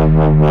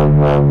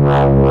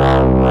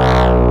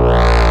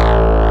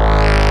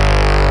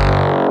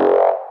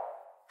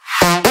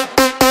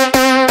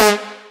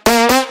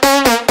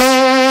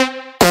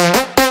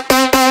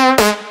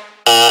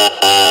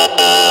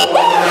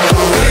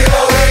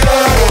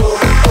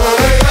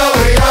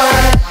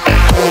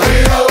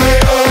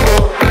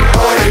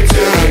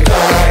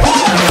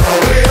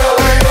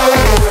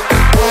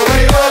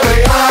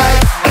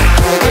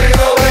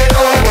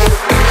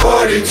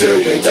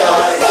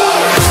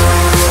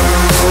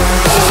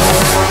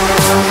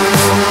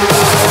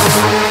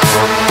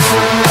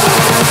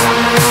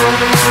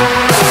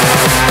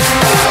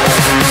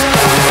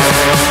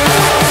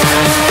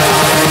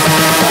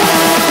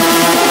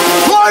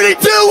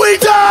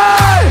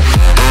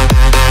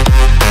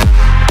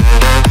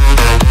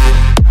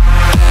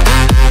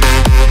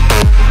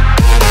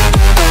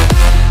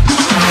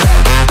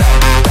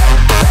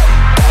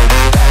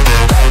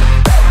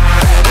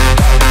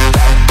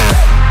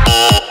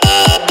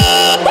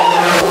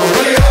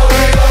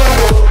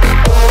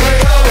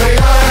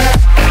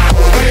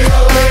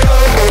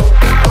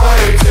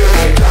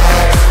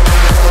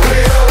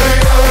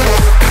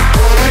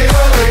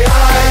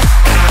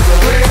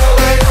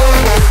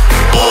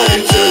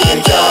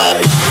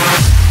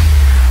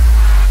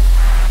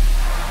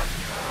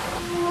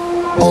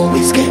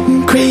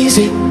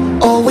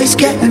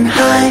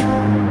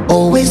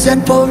 always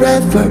and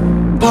forever,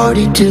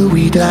 party till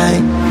we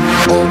die.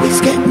 Always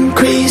getting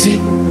crazy,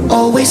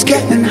 always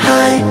getting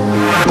high.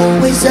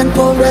 Always and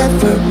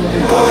forever,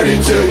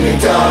 party till we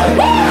die.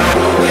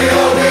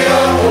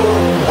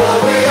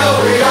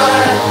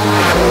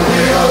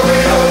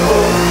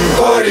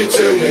 Party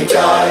till we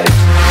die.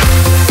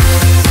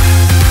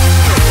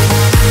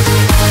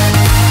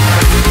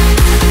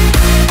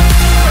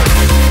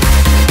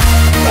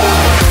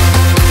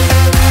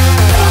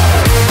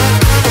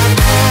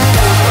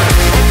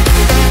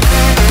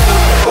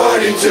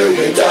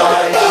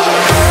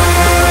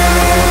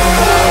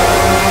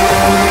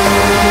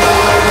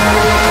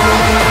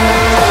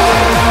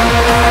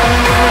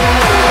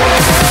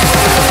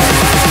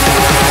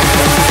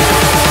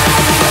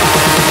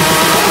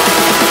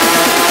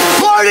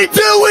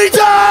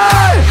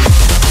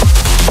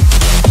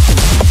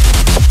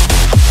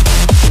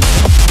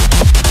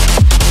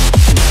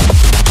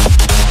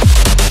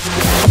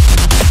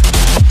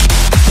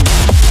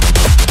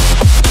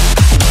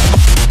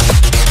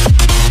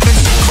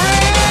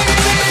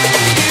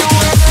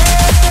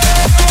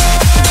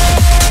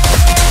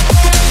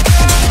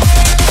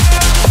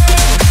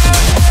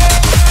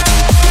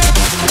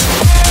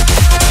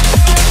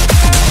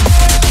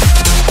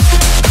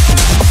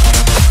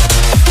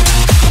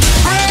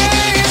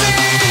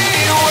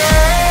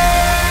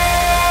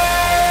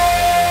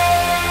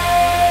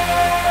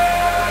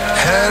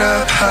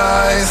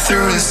 high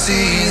through the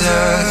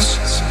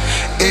seasons.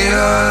 In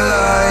our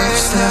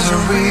lives there's a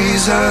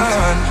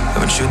reason.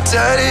 Would your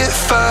daddy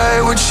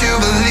fight? Would you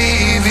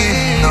believe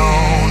it? No,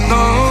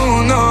 no,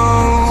 no.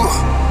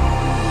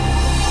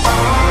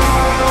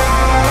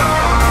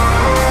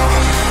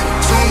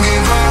 Don't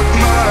give up,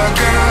 my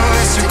girl,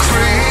 it's a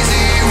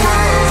crazy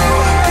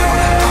world.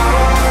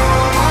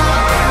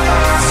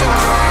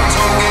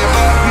 Don't give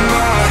up,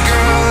 my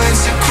girl,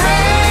 it's a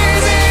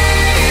crazy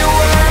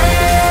world.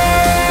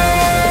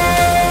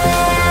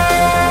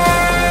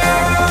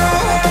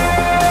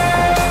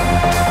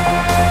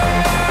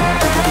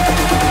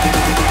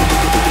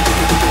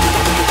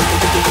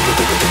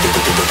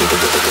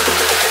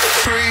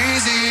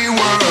 Crazy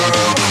world.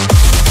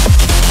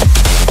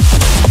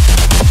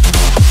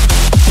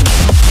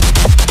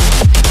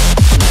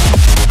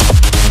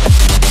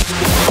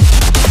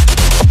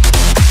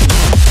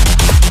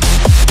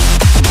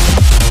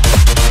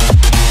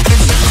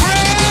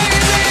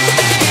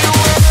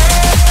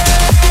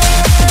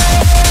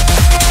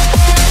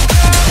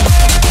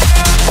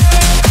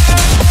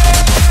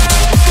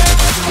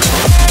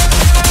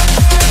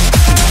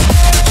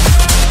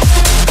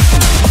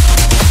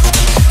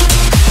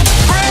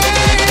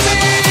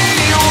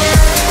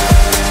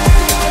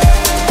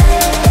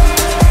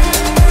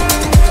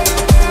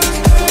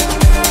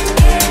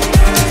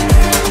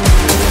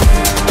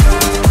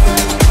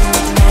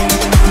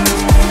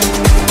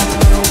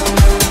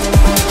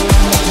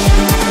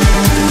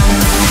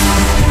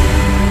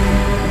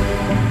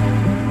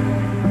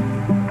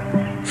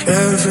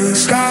 Every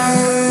sky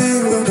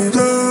will be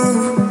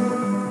blue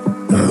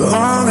as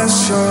long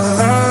as you're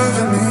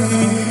loving me,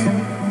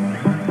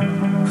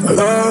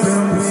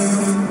 loving me.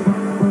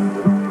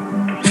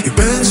 You've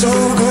been so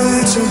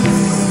good to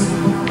me.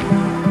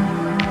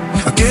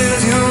 I'll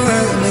give you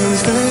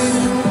anything.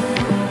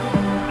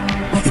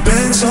 You've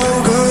been so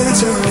good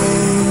to me.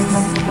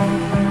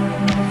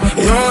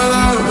 Your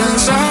love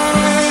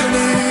inside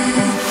me.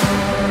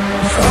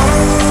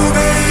 Oh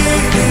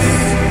baby,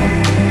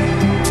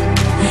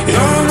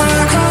 you're my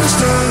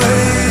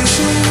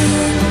constellation.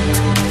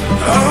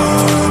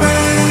 Oh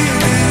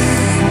baby,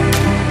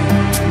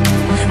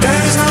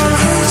 there's no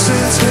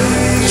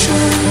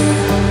hesitation.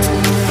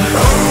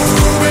 Oh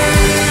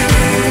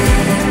baby,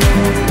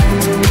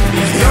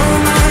 you're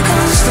my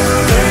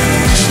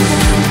constellation.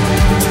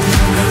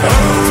 Oh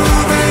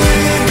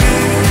baby,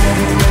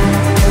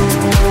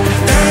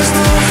 there's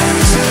no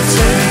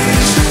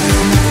hesitation.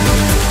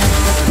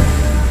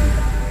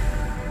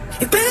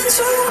 You've been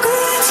so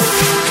good to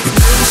me.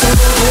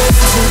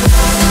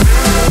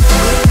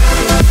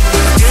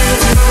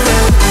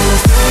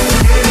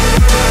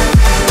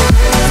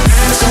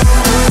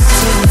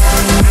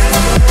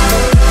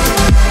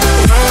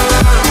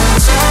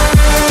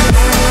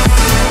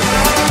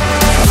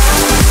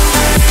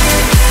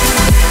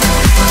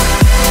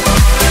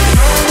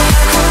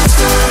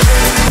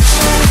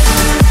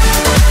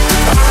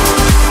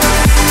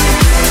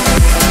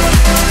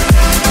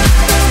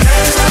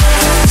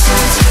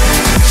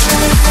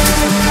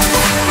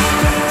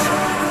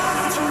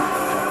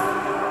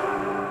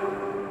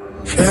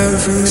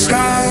 Every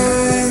sky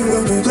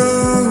will be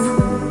blue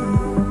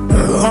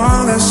as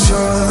long as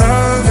you're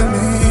loving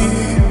me,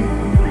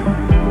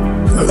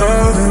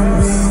 loving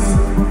me.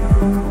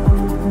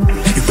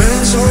 You've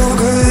been so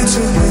good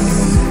to me.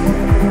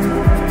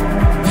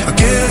 I'll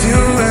give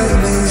you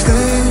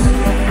anything.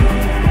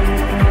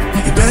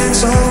 You've been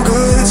so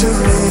good to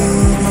me.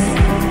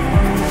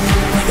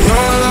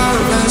 Your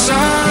love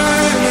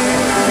inside me.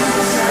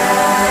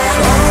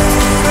 Oh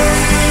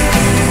baby,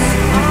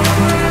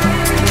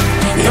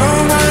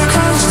 you're my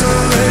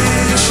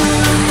constellation.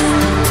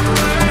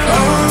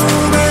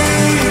 Oh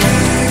baby,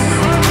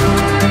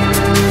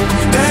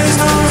 there's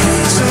no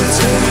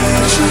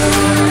hesitation.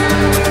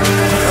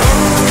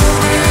 Oh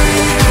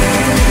baby,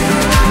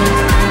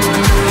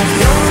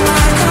 you're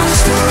my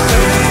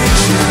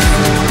constellation.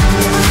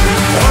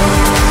 Oh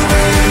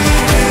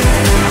baby,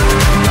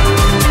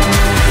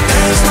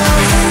 there's no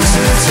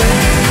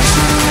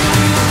hesitation.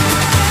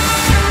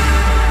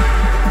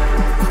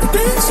 You've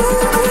been so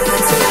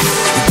good to me.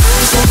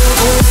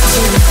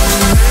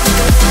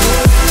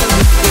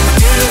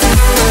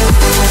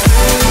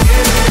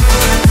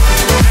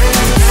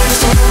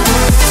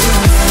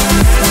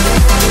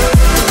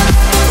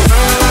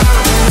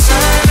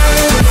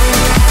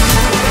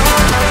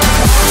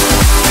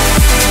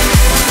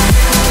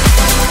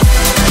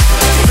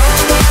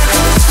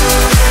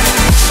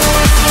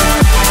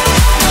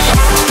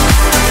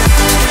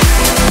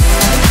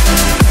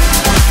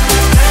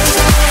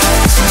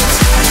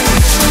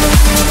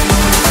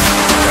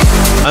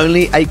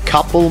 Only a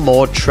couple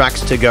more tracks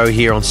to go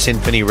here on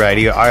Symphony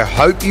Radio. I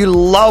hope you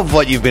love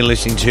what you've been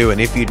listening to, and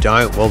if you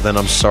don't, well then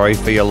I'm sorry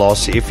for your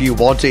loss. If you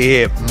want to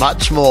hear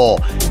much more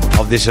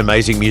of this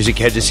amazing music,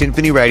 head to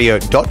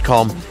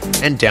symphonyradio.com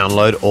and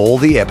download all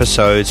the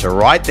episodes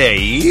right there.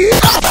 Yeah.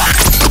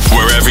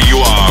 Wherever you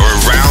are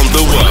around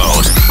the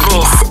world,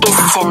 This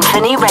is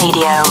Symphony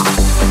Radio.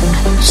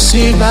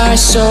 See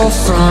myself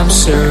from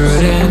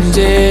certain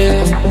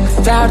depth.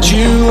 Without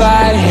you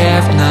I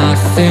have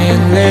nothing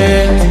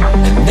left.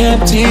 An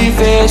empty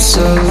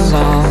vessel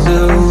on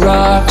the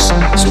rocks.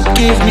 So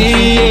give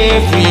me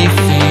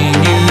everything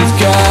you've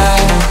got.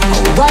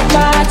 I'll wipe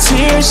my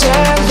tears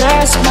and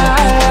rest my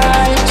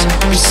eyes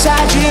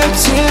beside you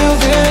till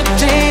the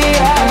day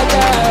I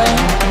die.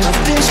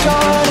 Nothing's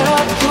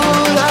gonna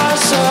pull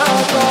us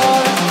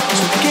apart.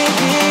 So give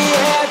me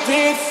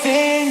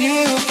everything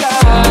you've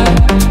got.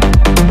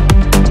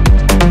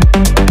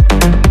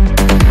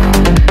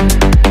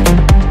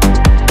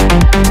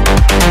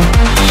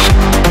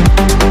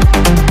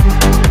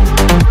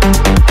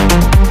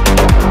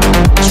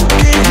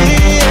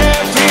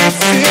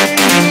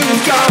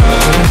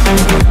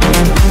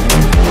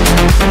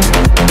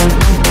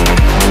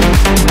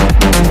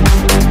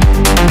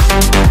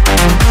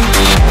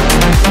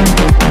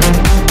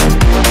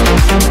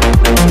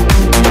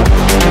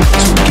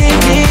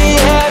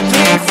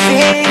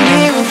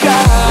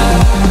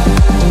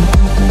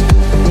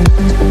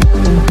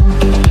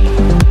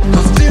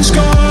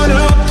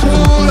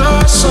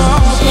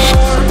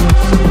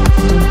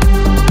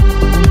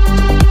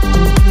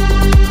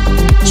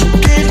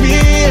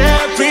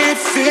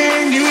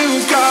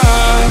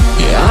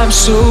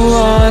 So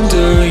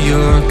under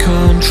your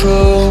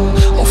control,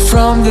 or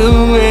from the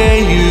way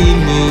you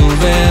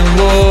move and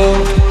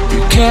walk,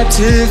 you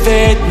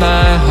captivate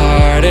my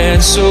heart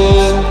and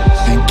soul,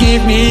 and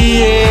give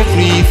me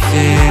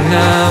everything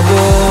I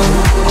want.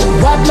 I'll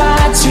wipe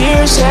my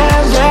tears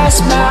and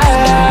rest my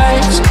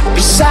eyes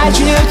beside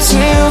you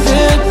till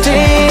the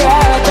day I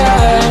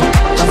die.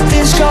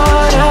 Nothing's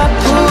gonna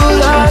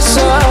pull us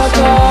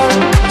apart.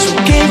 So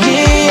give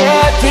me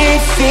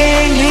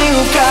everything you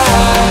got.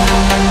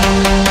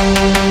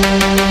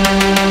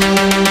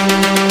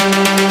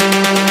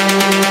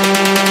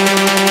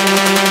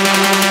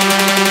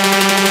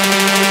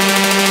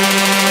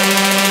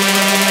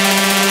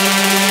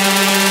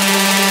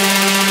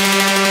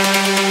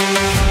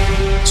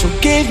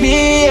 Give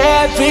me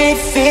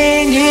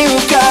everything you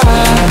got.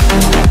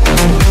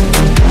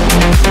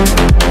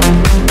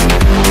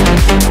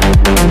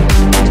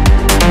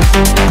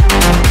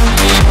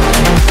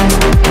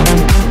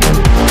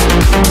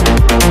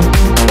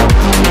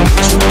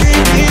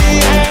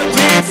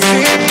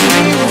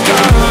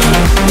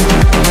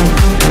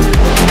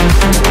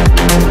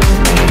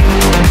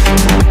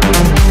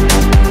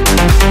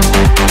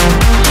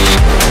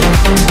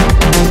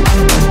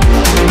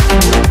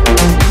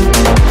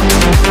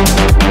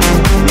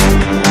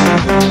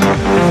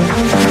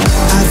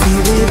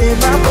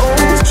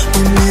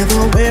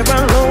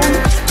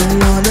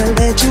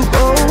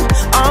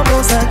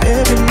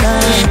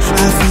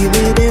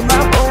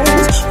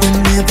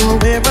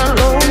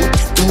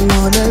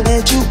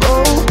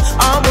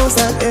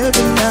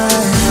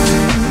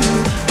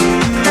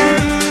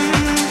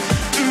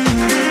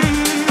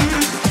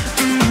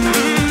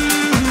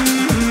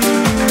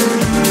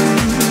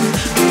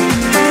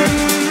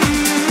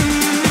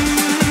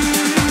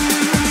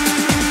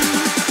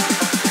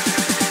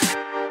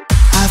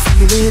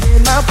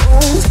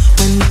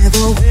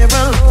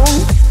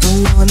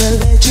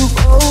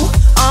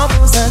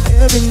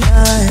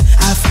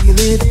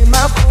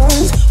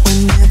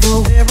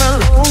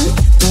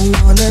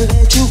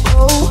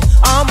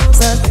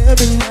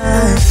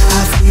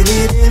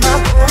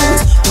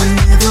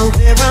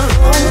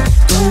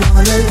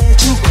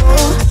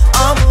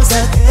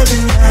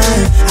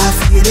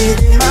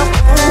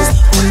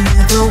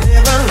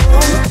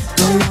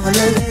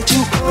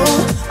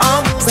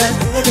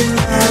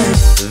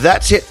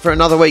 That's it for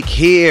another week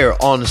here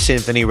on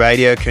Symphony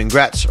Radio.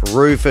 Congrats,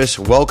 Rufus.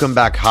 Welcome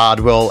back,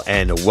 Hardwell,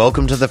 and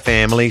welcome to the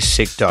family,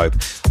 Sikdope.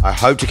 I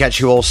hope to catch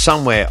you all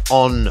somewhere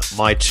on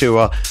my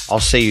tour. I'll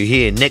see you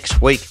here next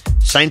week,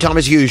 same time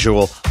as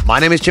usual. My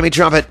name is Timmy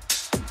Trumpet.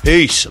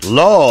 Peace,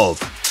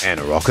 love,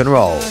 and rock and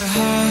roll.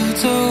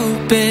 So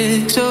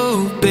big,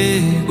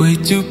 way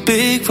too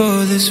big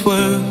for this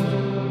world.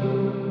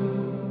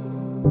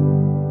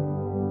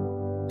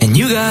 And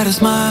you got a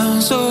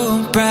smile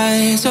so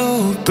bright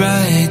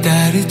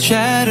that it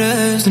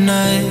shatters the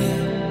night.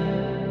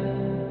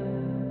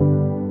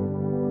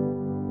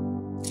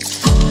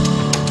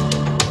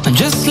 And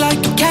just like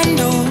a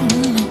candle,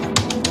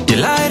 you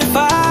light a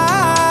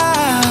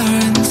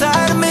fire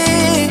inside of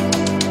me.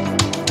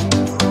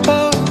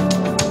 Oh,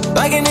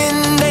 like an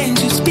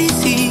endangered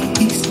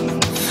species,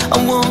 I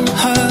wanna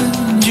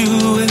hide you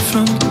away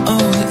from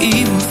all the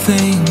evil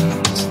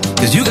things.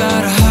 'Cause you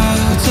got a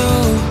heart so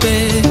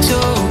big,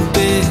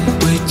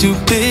 way too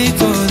big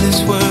for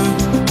this world.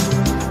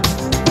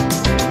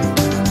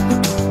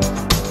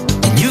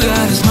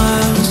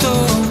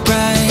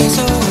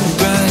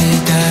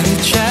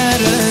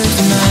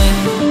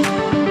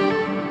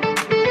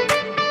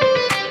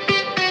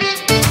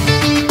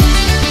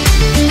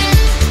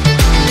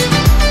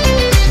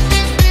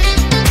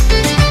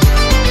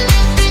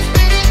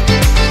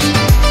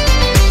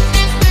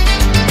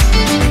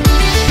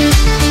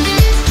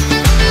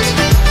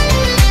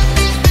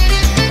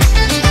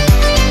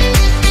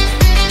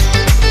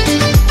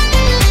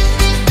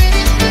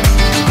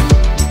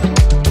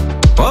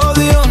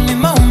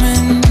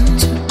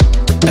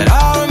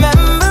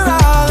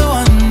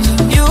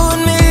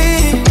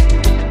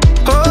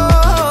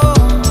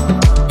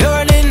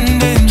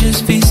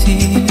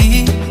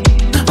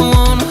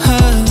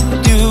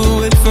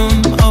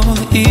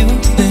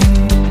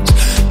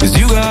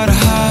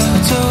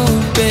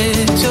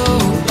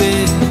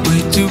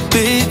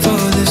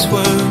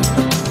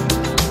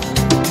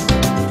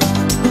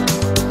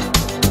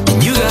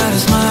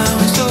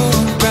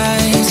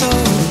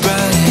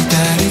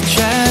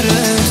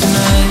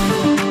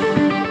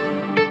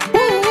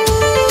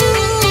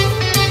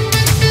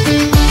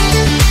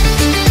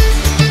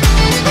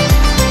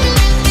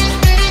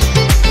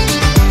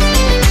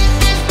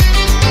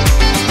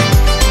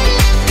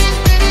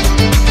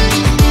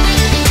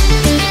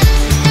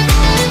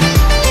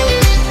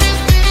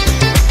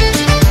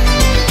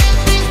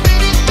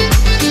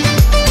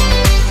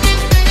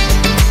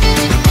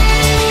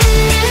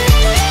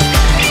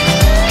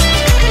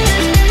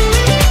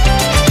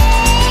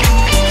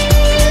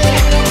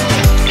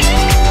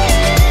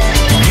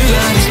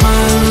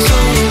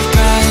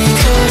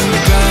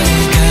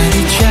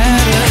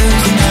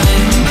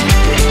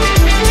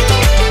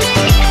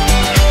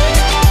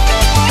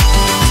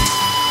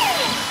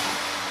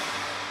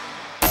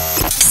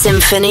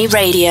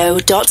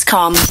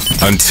 SINPHONYRadio.com.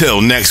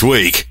 Until next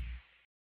week.